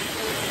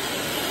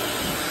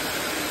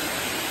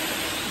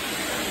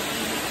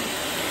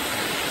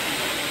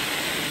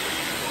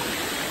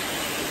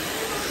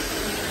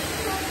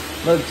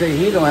 Look, see,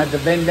 he don't have to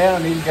bend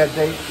down. He's got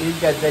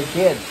that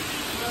kid.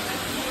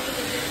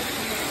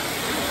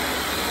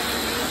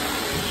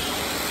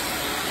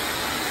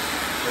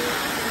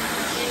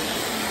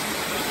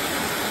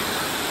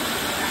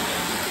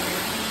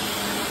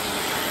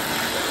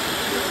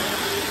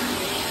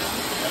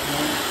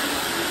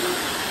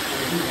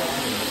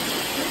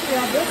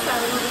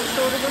 little bit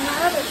shorter than the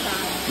other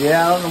side.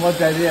 Yeah, I don't know what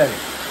that is.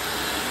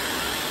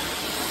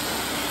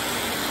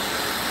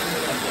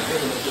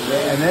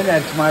 And then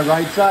that's my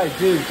right side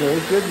too, so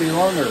it could be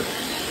longer.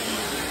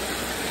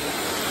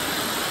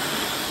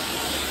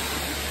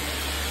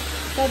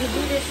 So did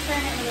you just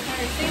turn it with a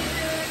pair of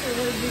scissors, or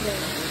what did you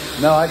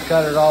do? No, I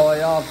cut it all the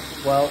way off.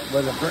 Well,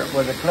 with a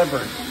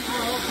clipper.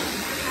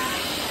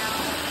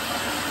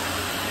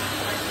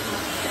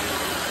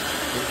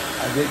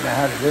 I didn't know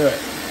how to do it.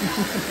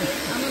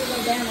 I'm gonna go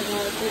down a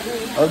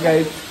little.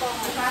 Okay,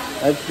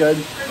 that's good.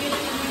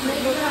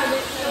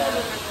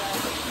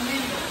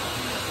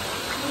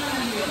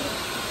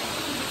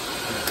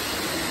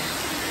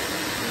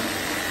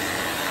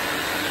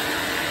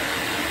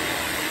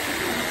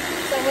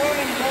 So we're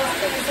in West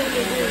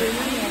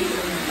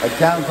Tennessee. A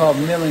town called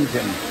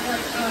Millington.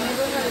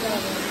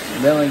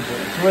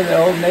 Millington. It's where the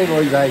old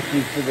naval base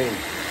used to be.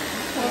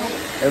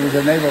 There was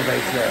a naval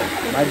base there.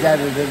 My dad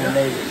was in the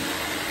Navy.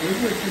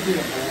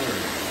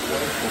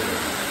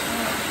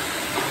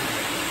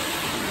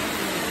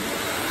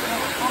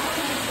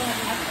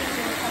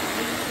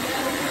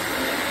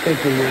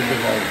 50 years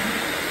ago.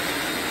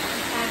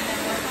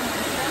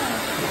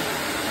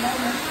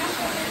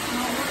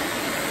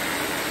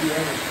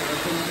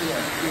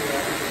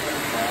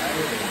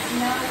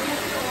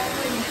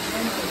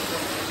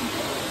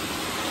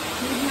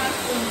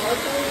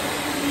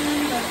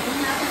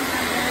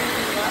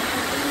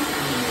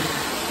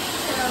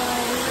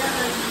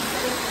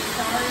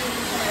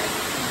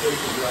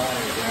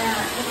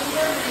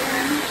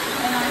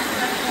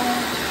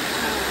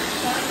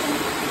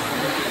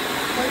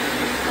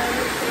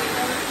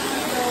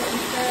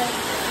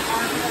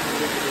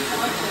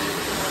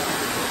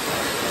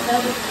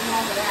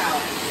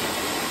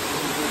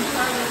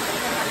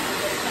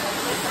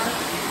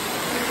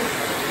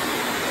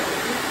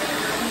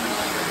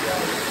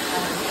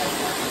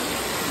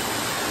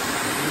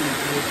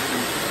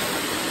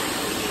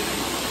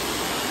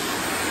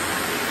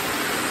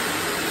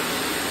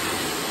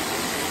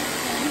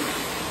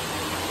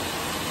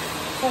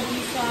 So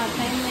you saw a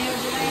family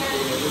over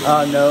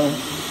there? No.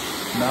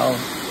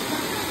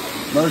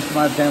 Most of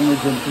my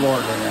family's in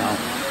Florida now.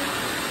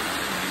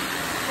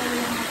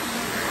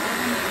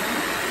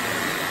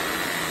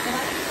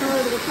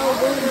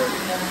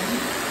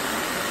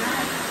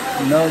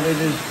 No, they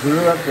just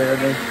grew up there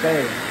and they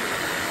stayed.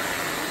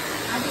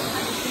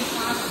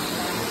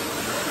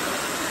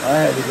 I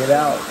had to get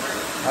out.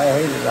 I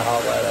hated the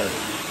hot weather.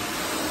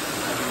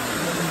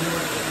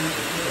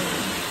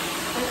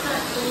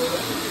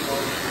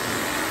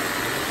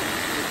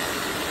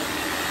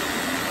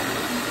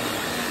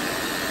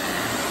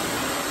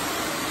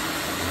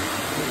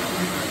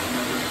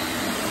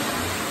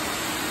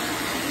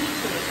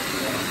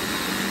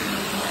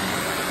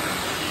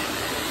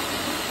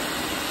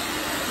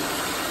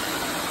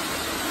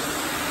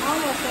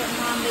 Almost wouldn't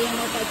mind being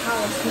what they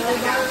call a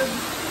snowbird.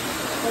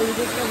 So you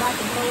just go back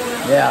and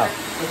forth. Yeah.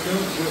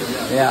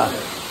 Yeah.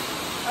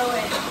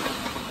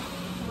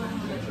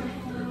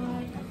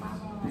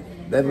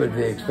 That would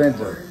be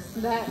expensive.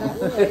 That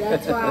would.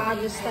 That's why I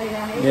just stay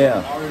down here.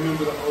 Yeah. I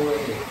remember the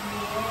 08.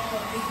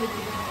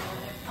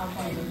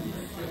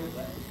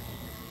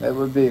 That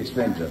would be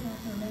expensive.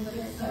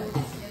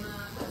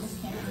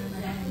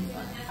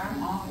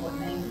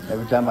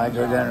 Every time I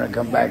go down there and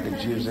come back,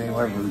 it's usually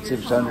anywhere from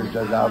 $600 to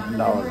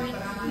 $1,000.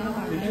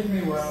 It took me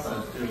a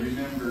while to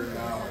remember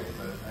now,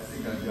 but I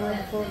think I got it.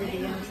 Before we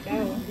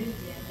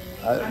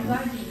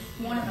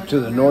go. To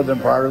the northern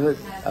part of it,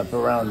 up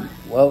around,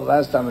 well,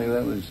 last time we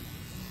went was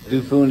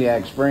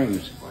Dufuniak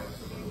Springs.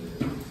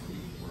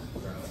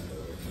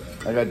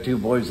 I got two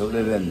boys that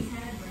live in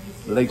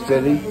Lake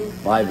City,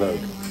 Live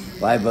Oak.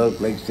 Live Oak,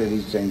 Lake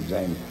City,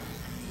 same.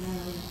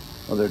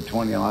 Well, they're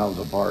 20 miles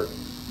apart.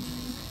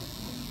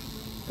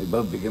 They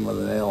both begin with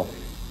an L.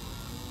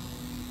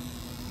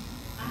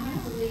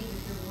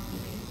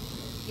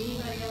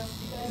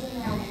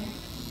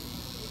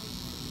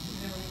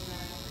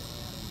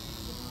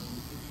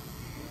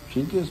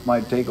 She just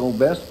might take old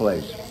Beth's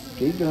place.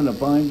 She's doing a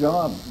fine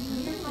job.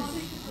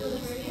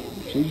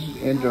 She's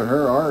into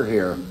her art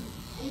here.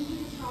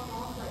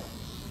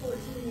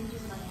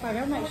 I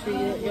gotta make sure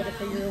you get a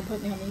figure and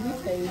put me on the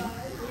YouTube.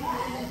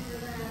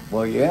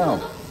 Well, yeah.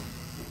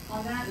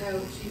 On that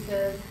note, she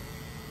said,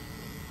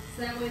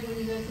 so that way when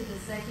you go to the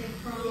second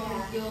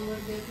prom, you'll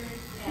look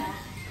different. Yeah.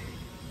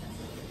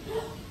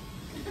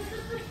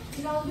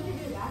 You know, I was going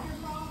to do it after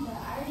prom, but I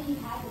already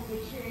had the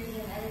pictures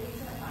and everything,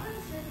 so I'm going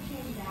to start to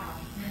change it out.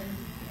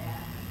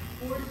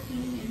 Yeah.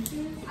 14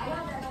 inches. I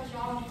got that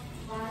job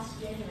last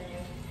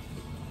January.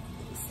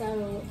 So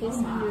it's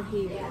under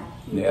here.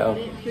 Yeah. Got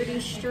it pretty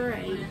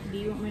straight. Do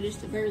you want me just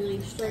to barely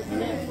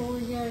straighten it up for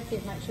you? I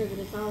can make sure that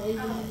it's all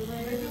even over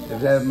there.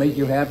 Does that make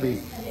you happy?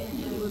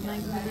 It would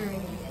make me very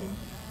happy.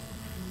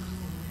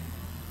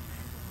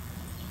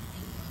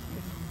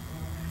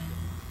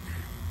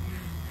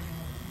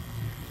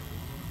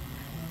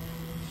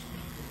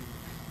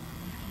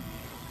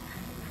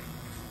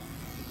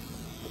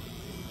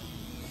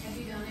 Have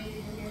you donated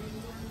your hair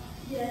before?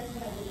 Yes, I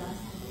did last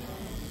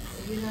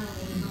time. You know,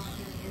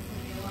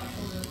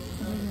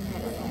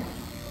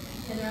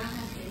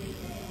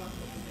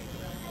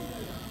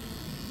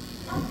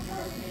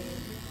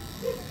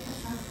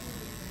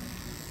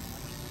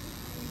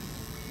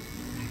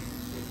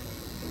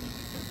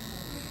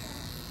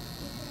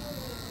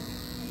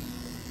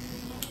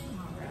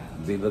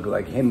 be looking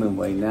like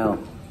Hemingway now.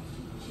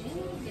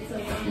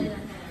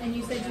 And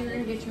you said you were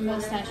going to get your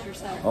mustache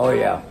yourself. Oh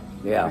yeah,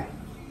 yeah.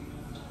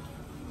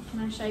 Can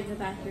I shave the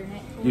back of your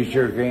neck? You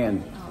sure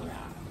can. All right.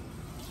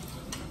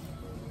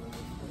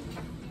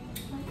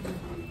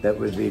 That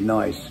would be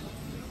nice,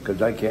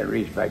 because I can't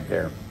reach back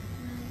there.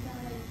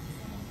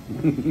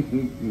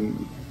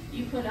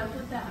 You put up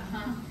with that,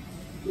 huh?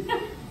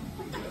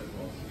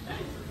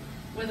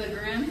 With a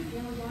grin?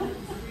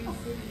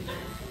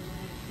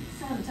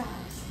 Sometimes.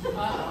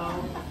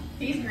 Uh-oh.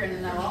 He's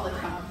grinning though all the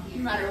time,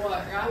 no matter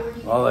what,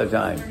 right? All the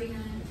time.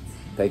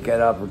 Take that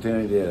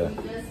opportunity to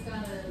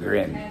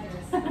grin.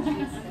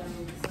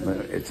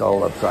 It's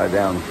all upside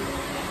down.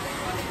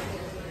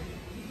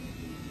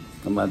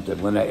 I'm about to,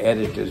 when I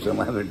edit this, I'm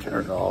going to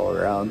turn it all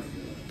around.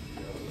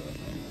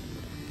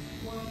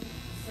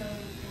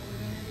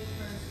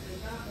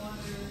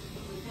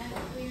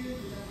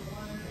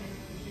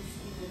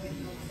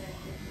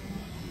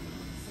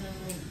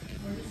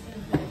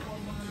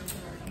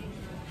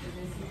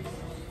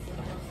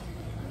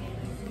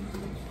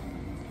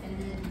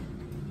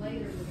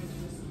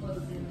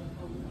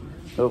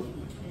 Oh.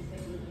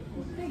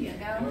 There you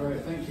go. All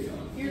right, thank you.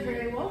 You're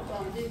very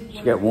welcome.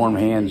 She got warm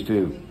hands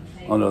too.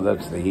 Oh no,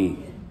 that's the heat.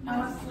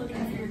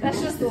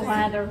 That's just the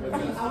ladder. Oh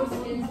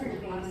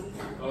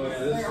yeah,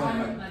 this is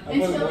fine. I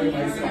And wasn't she'll waiting be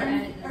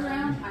myself.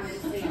 around.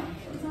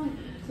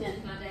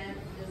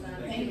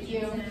 Thank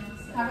you.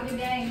 Have a good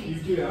day.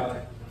 You too,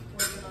 Alec.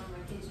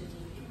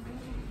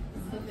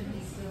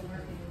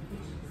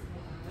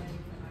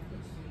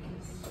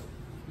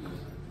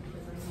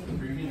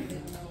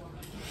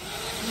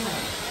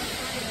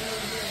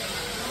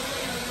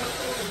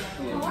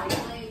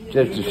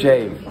 Just a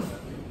shave. I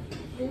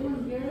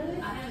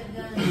haven't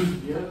done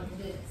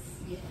this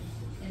yet,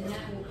 and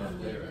that will come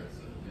with it.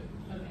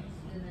 Okay,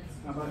 then that's.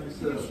 How about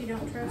yourself? You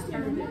don't trust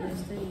her to do this,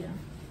 do you?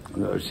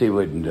 No, she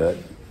wouldn't do it.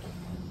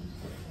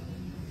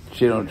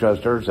 She don't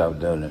trust herself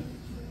doing it.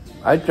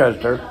 I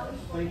trust her.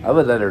 I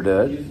would let her do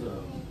it.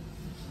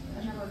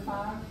 Number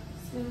 5,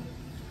 Sue.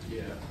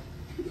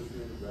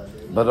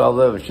 But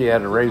although if she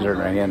had a razor in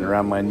her hand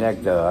around my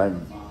neck,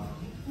 though,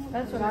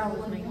 That's what I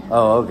was thinking.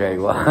 oh, okay.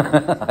 Well,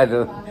 I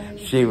don't.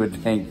 She would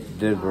think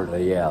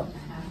differently. Yeah.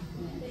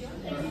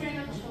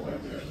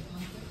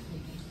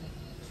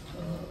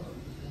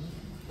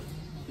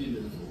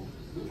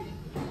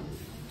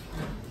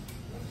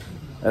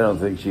 I don't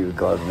think she would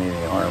cause me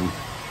any harm.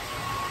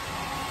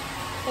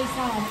 It's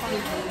not on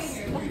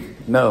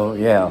purpose. No.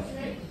 Yeah.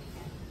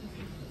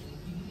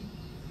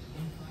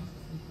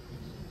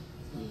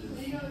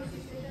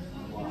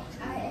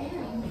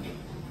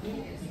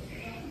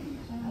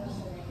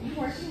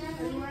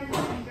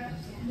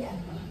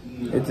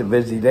 It's a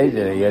busy day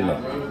today, isn't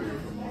it?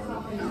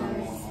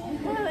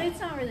 Well, it's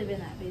not really been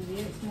that busy.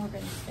 It's more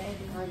been steady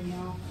right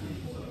now.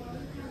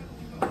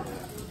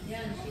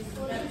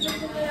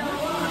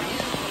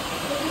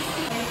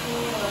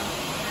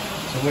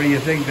 So what do you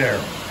think there? I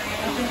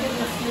think it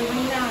looks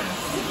really nice.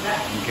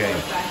 Okay.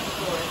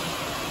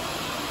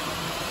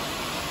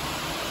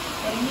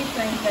 What do you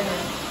think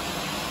there?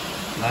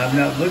 I've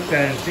not looked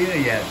at it, seen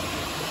it yet.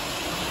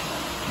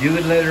 You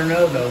would let her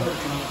know, though.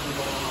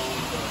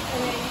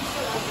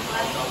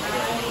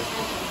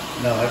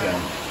 No, I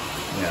don't.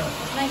 Yeah.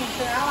 Just making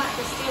sure. I like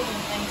to steal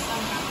them things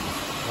sometimes.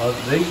 Well,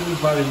 these would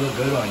probably look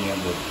good on you,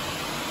 but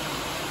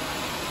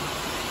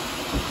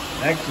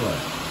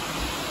excellent.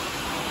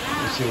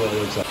 Let's see what it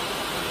looks like.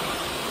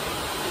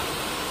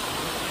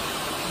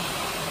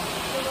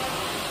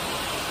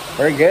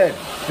 Very good.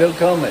 Still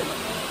comb it.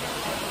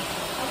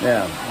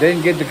 Yeah.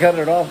 Didn't get to cut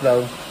it off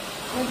though.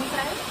 What'd you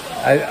say?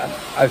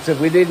 I said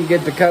we didn't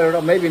get to cut it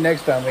off. Maybe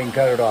next time we can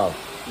cut it off.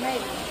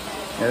 Maybe.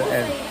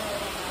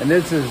 And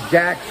this is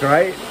Jax,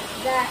 right?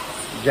 Jax.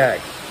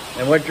 Jax.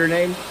 And what's your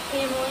name?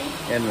 Emily.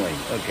 Emily.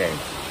 Okay.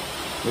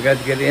 We got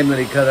to get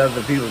Emily to cut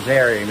other people's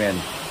hair, amen.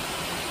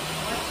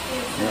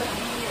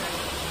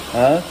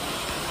 Huh?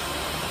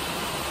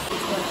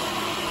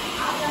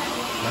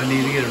 I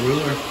need to get a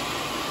ruler.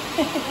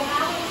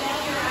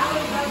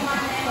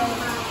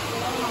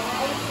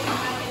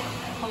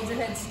 Hold your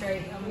head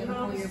straight. I'm going to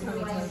pull your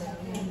ponytail down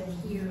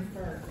here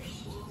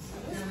first.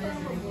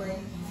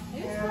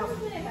 It's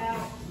probably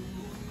about...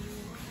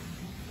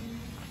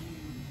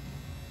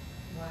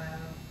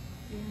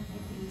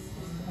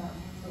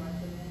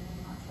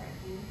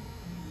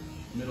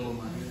 Middle of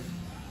my hair.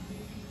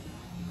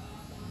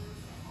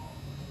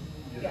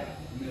 Yeah.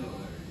 Middle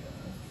there.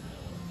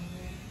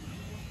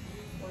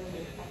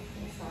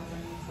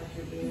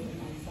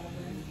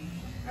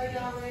 Are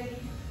y'all ready?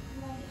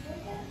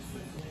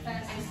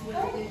 Fastest way to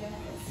do that.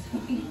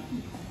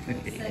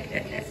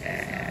 Second guess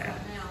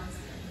right now.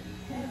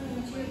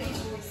 What's your big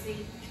boy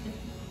seat?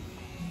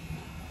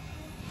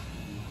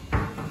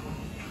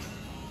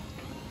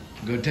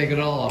 Go take it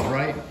all off,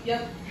 right?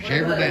 Yep.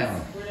 Shave her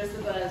down. We're just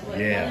the buzz. What,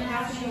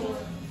 Yeah. 1.5 shingles?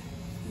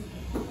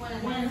 1.5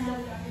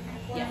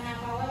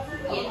 all over?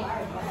 Yeah.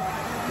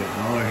 Getting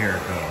all her hair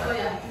cut Oh off.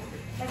 yeah.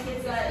 It will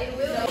be like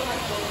this.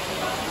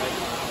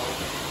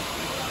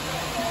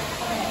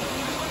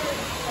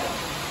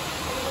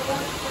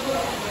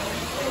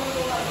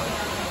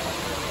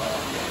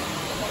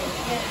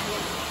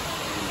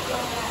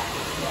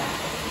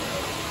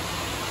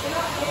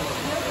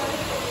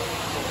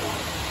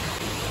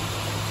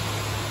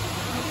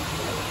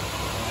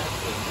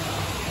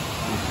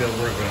 still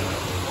working on it.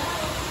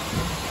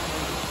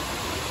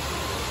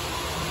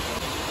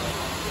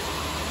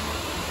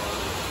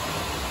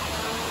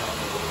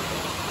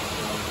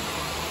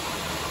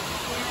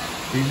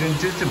 He's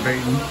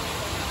anticipating.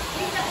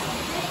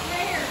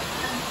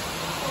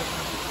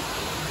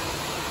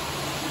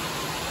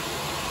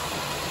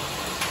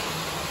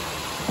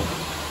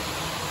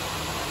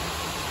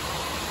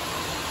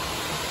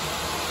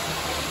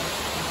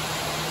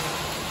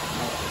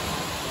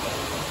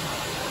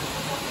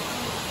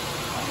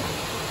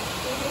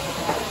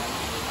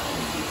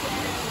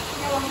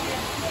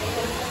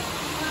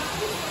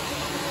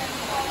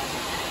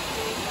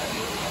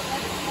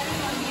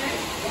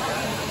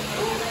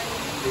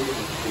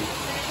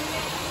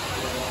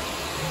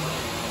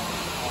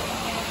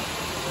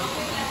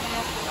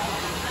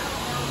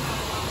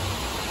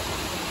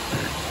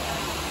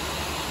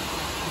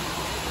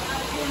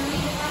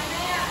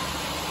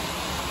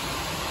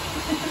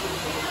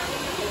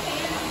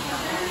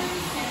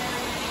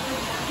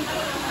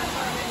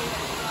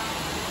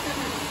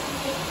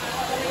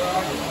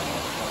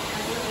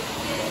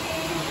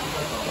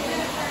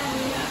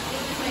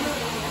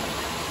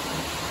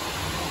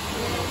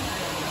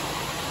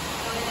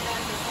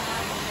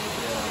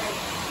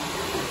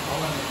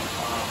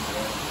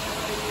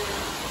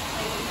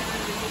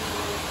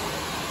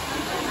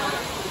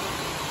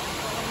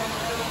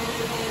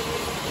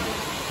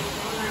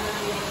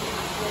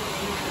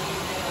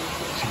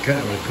 She cut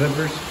it with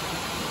clippers?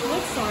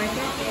 Looks like it.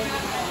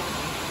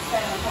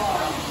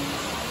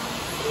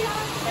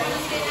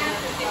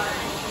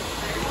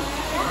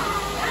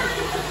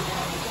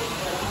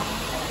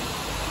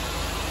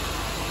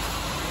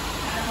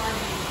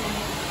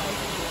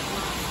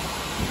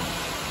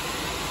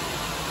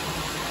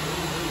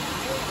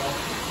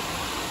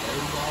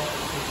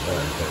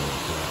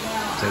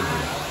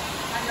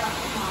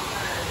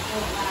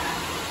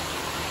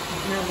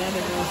 No, the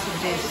other girl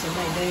suggested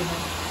they do the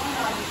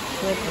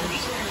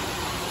clippers.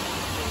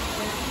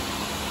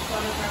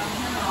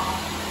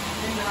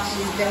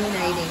 She's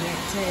donating it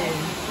too.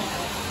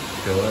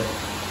 To what?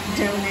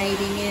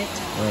 Donating it.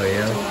 Oh,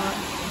 yeah? To what?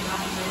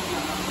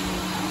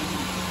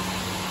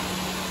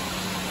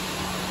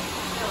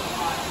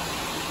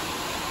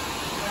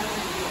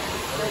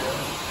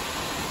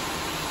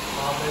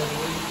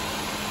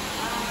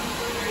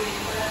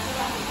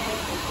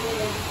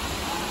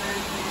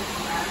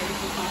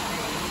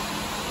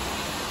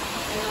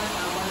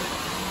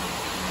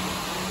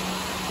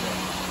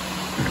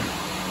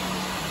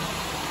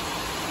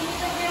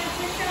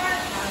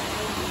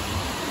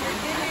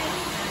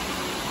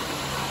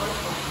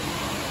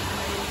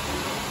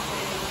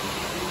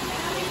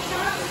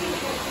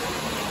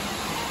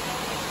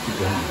 She's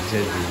going to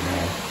scissors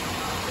now.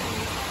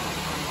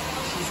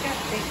 She's got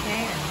thick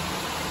hair.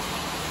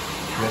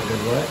 Got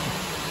good what?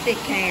 Thick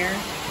hair.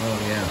 Oh,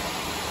 yeah.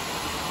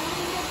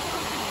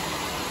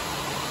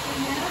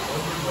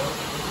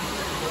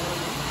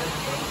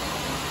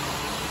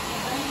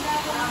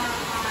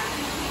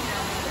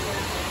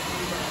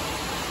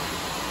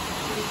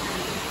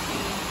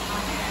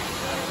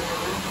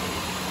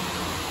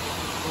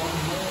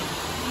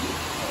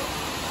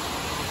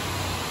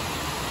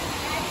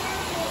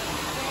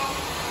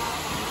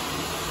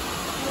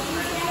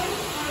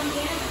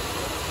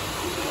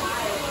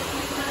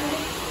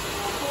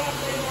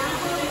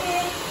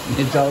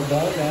 It's all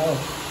done now.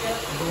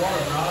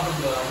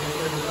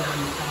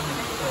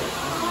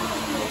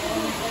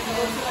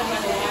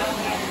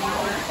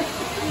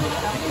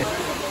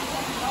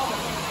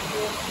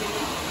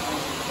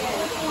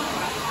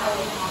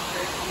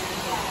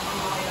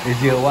 Is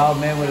he a wild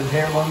man with his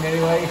hair long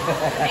anyway?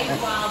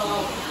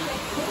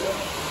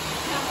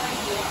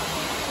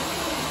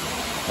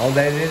 All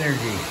that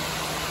energy.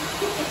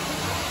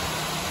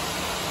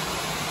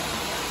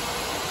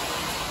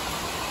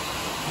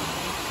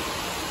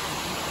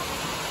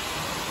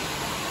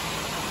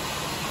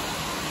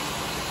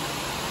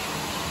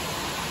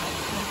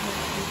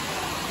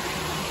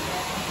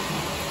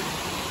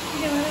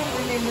 You know, I don't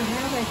remember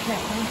how they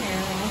cut my hair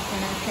off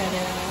when I cut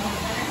it off.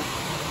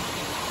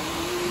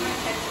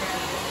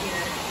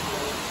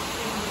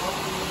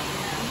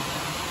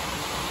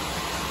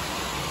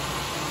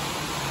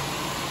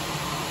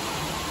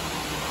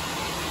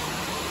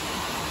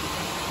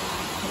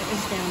 It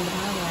was down to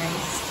my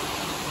waist.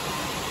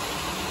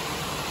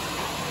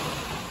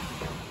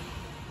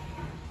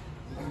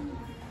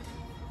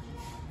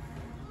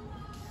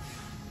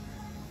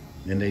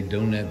 And they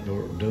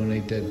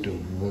donate that to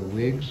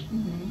wigs?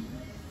 Mm-hmm.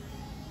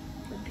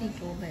 For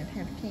people that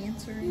have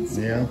cancer and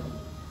stuff. Yeah.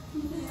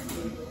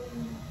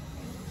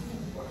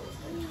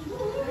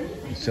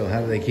 So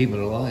how do they keep it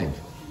alive?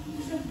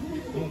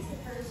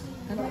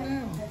 I don't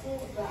know.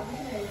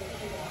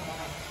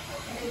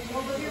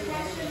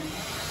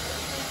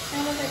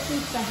 How do they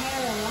keep the hair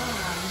alive?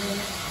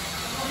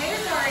 Well,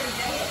 hair's already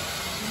dead.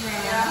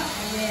 Yeah.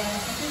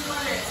 This is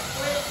whether it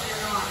splits or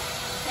not.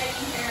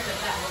 Taking care of it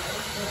that way.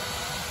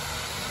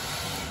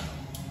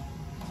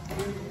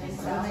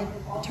 So they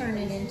turn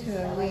it into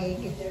a wig.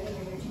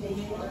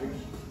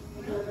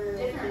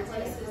 Different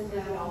places do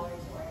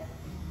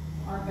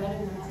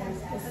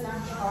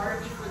some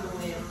charge for the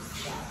wigs,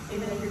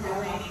 even if you're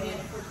donating it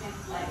for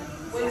kids, like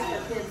wigs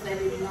for kids, they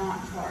do not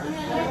charge.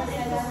 Yeah,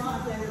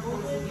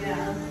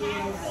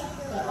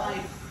 but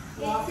like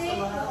Lost of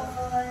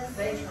Love,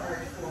 they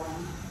charge for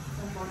them. It's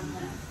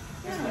unfortunate.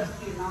 They're supposed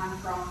to be a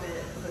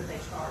non-profit, but they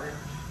charge.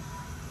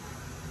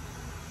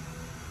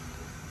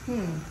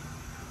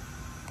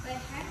 They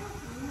have one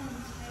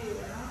too,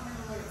 I don't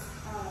remember what it's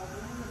called.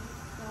 One of the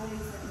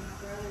boys that my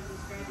brother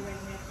just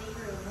graduated with, he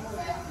grew a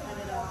mullet and cut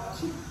it off.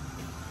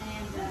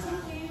 And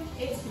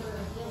it's for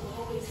little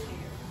boys'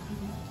 hair.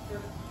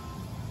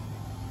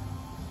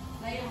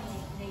 They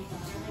only need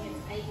one, I think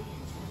it's 8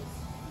 inches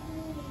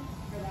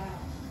for that.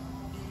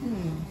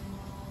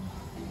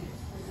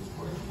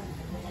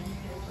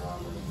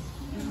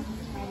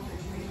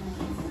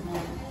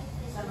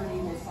 Somebody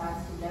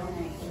decides to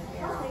donate their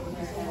hair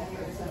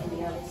for somebody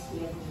else to be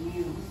able to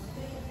use.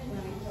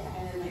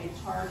 And then they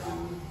charge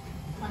them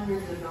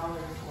hundreds of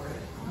dollars for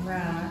it.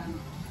 Right.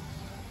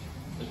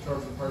 They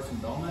charge the person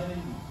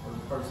donating or the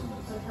person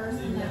that's The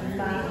person needing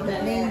that it?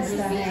 That needs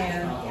to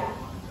have.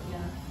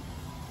 Yeah.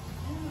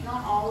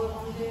 Not all of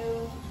them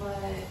do,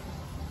 but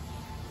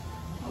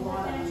a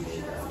lot of them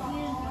do.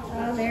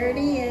 Oh, there it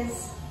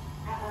is.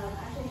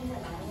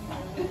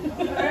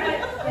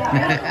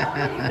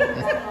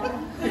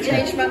 I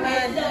changed my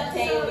mind.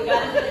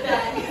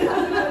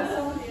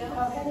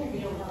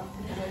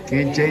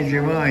 Can't change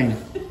your mind.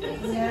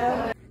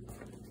 No.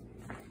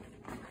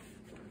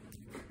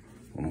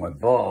 Well, my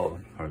bulb,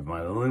 or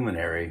my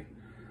luminary,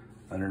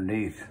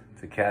 underneath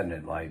the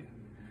cabinet light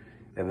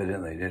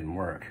evidently didn't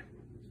work.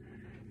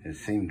 It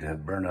seemed to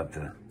burn up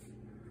the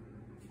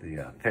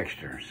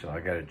fixture, so I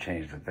got to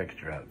change the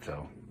fixture out.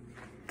 So,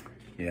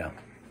 yeah,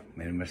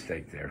 made a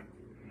mistake there.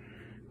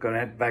 Gonna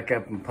have to back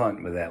up and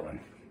punt with that one.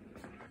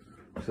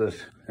 So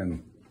this,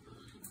 and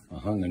I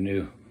hung a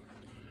new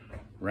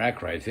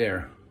rack right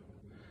there.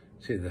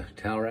 See the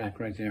towel rack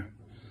right there?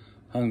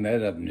 Hung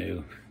that up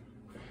new.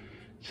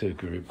 So you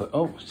could replace.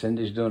 Oh,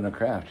 Cindy's doing a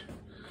craft.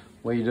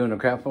 What are you doing the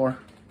craft for?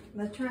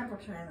 The travel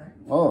trailer.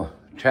 Oh,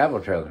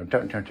 travel trailer.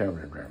 Travel trailer.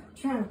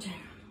 Travel trailer.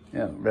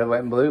 Yeah, red,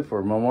 white, and blue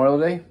for Memorial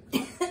Day.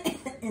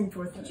 And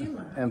 4th of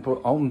July. And for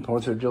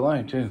 4th of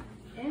July too.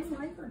 And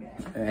Labor Day.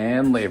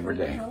 And Labor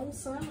Day. The whole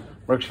summer.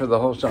 Works for the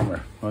whole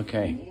summer.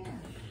 Okay. Yeah.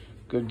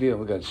 Good deal.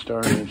 We got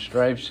stars and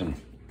stripes and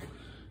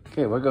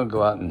okay, we're gonna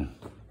go out and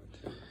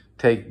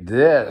take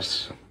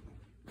this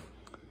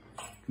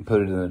and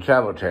put it in the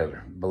travel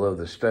trailer below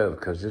the stove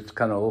because it's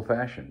kind of old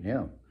fashioned.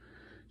 Yeah.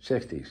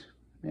 60s.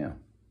 Yeah.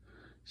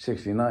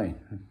 69.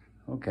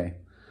 Okay.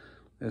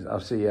 I'll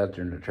see you out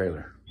there in the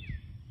trailer.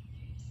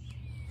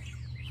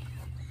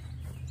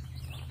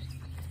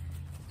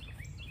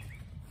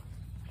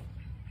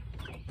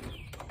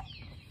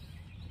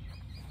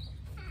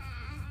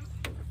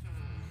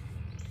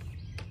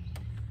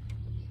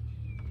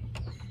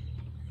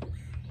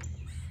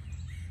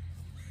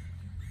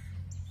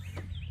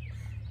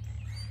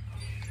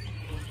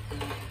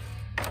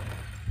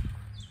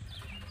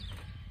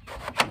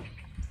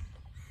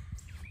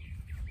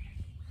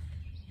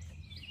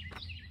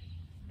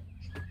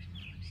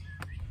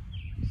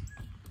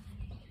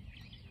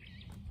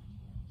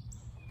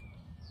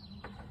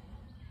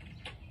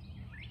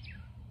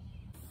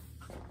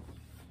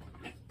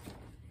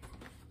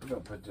 I'm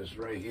gonna put this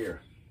right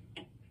here.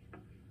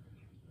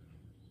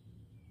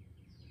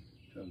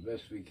 So the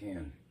best we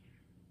can.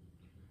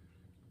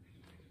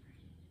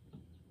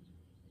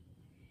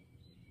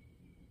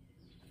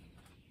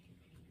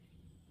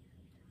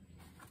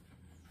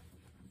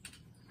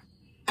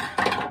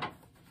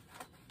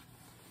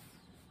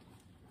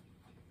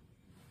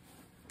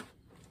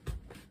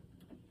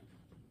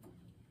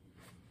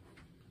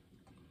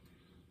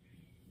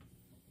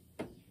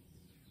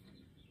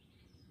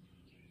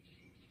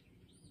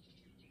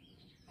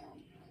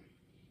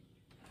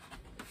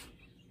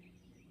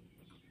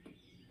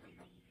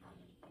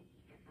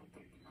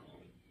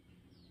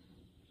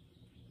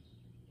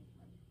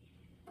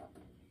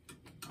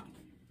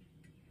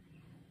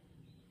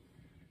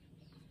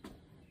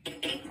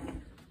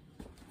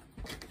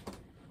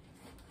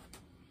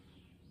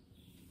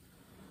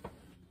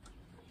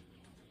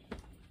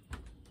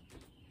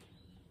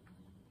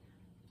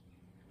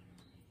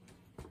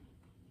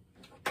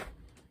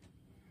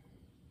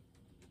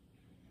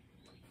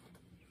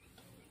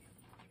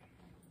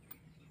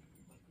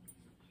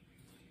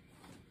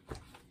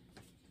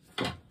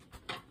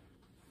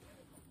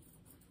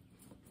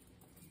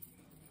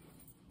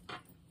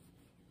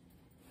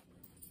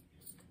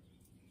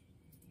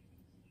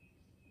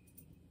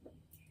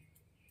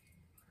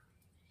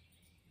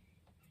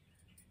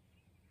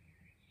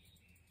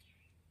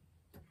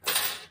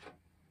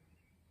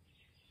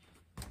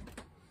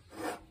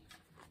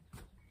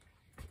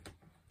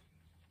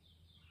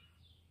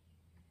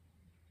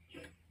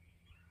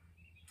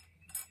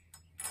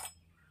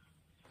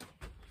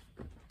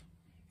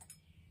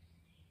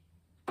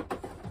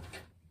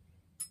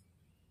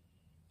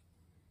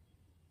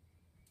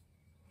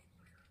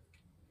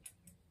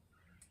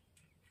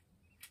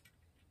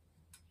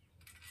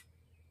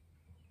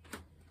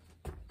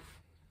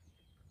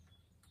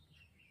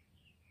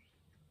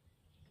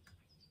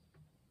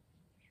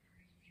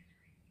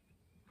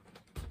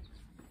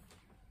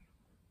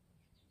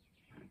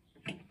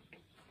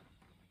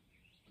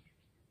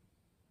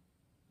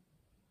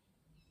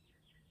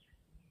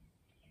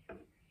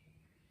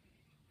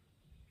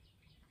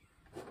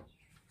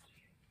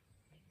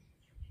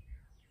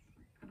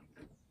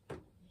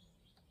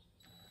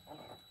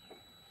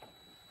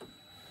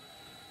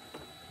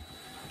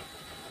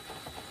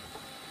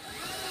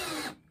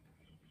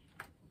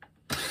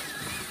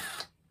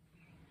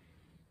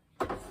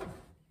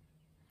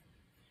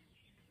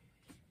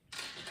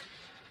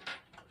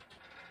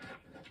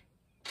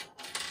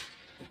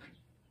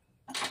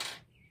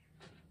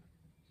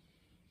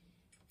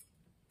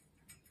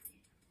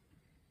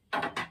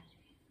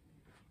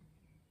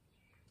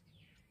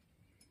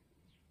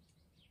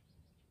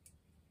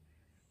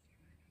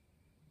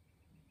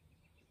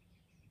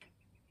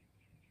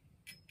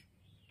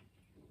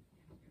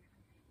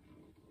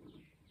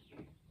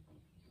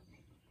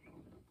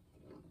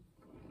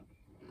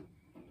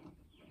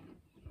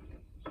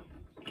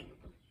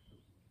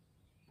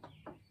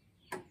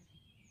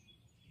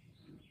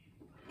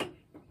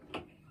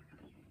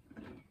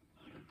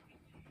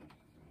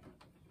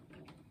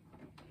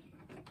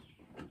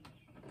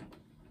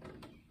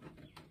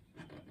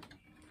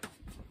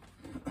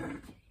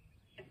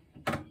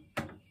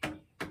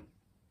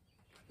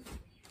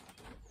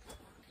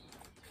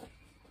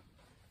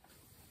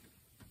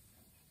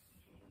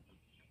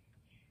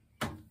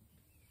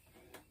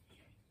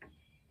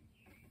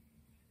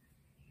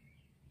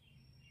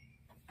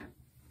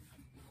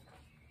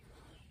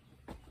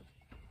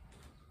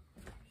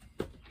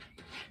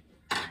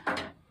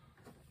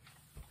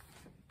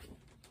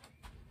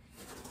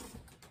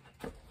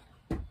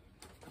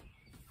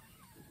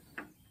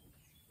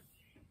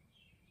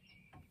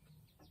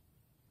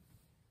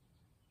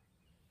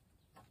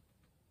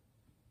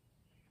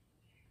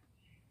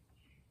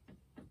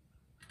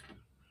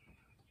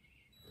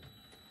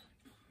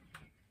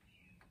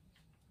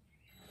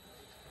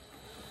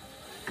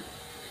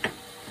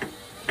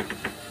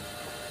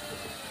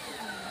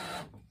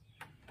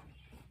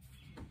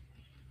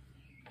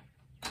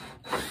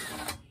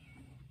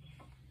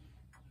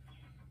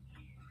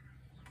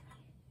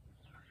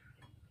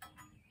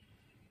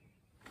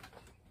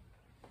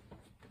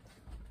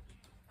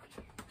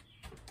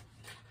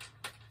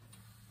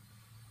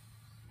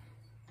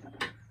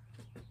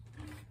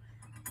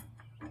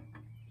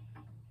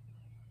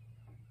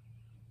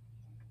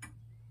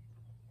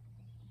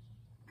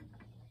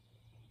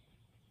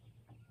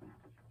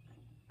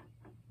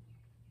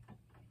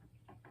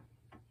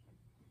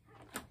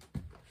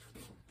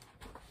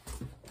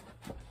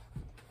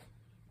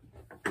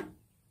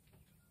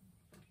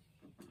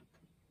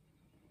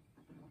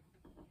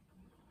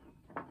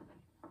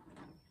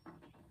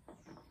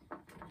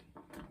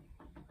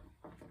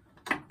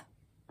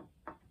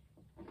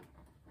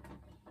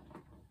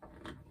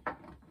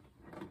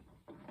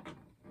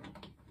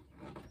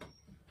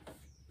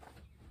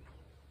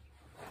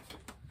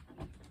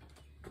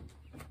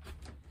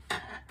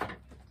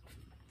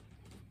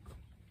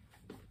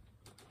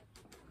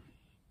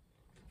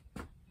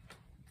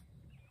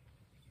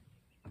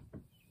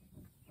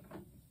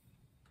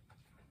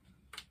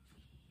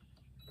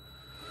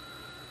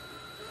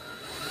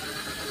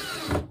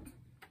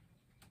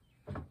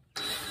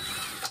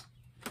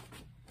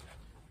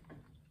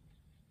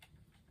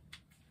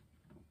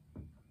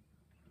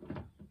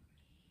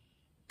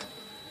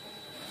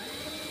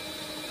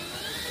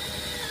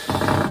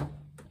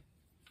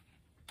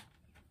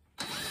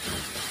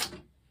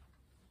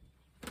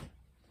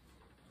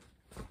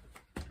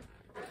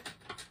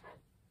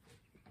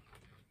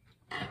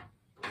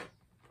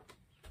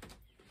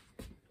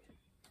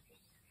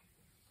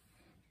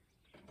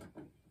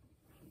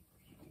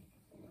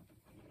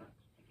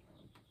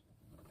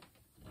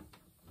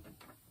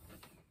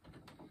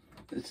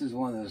 This is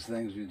one of those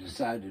things we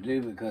decided to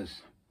do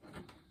because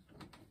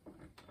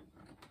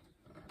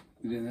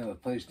we didn't have a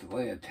place to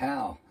lay a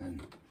towel, and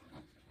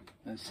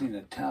I seen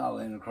a towel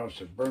laying across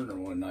the burner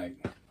one night.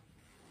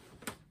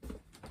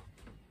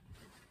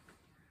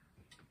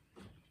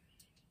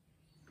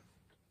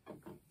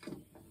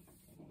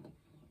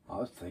 I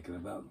was thinking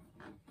about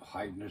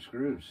hiding the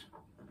screws.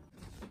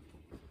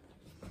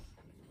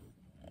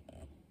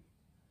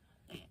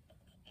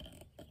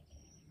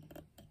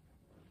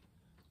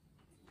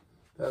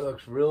 That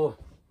looks real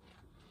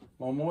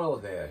Memorial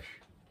Dash,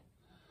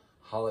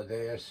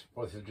 Holidayish,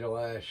 4th of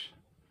July,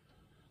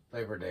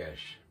 Labor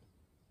Dash.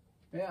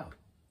 Yeah,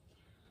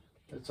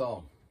 it's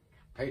all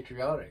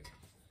patriotic.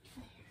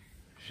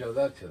 Show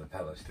that to the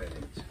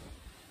Palestinians.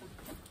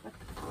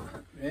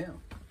 Yeah.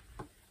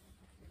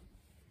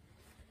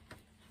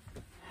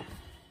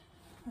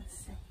 Let's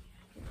see.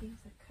 I could use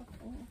a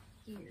couple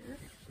here.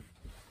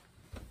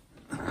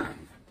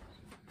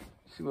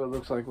 See what it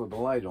looks like with the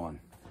light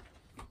on.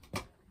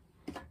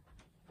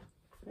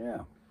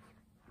 Yeah.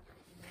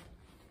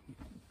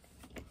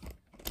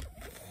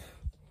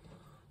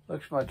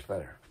 Looks much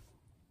better.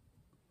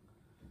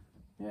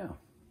 Yeah.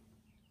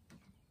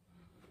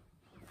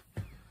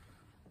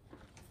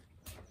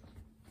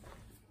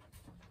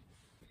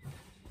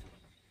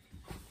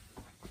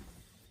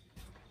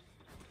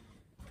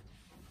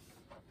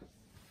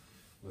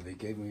 What they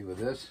gave me with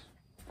this.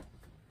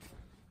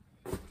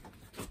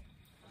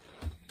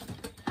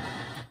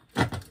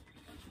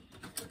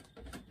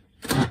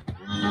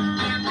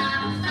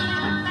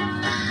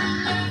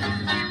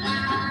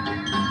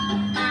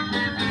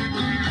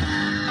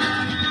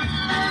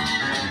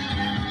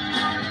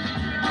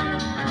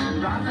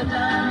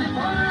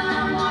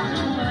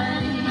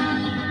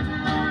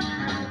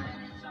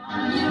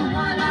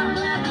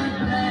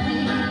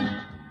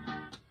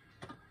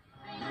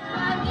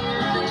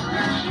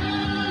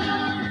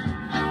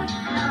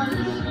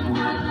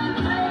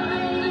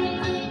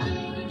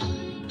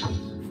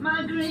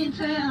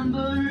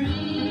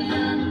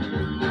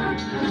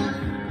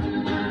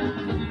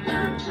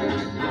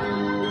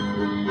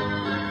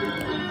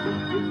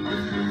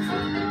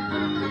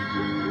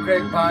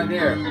 Craig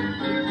Pioneer,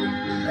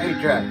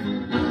 A-Track.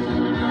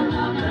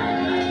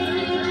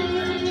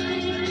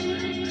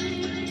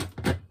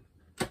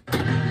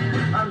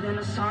 And then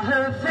I saw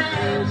her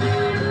face.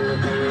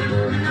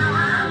 Now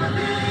I'm a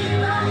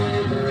believer.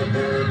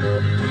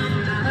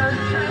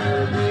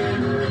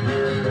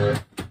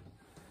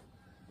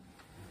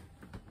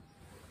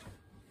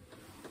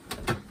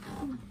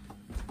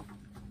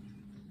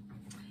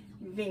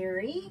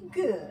 Very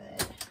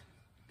good.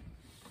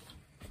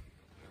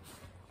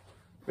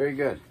 Very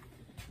good.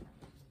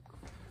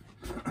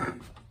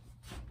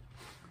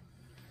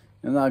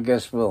 And I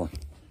guess we'll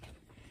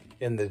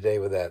end the day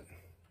with that.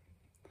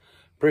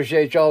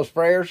 Appreciate y'all's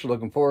prayers.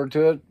 Looking forward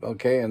to it.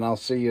 Okay, and I'll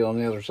see you on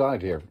the other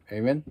side here.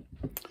 Amen.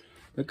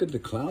 Look at the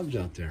clouds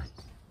out there.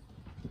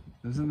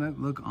 Doesn't that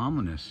look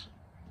ominous?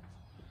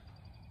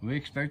 Are we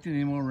expecting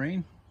any more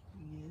rain?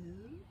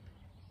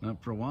 No.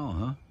 Not for a while,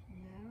 huh?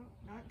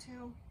 No, not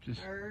till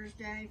Just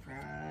Thursday,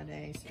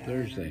 Friday,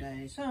 Thursday.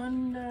 Saturday,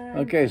 Sunday.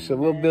 Okay, so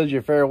we'll bid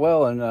you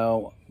farewell and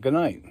good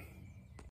night.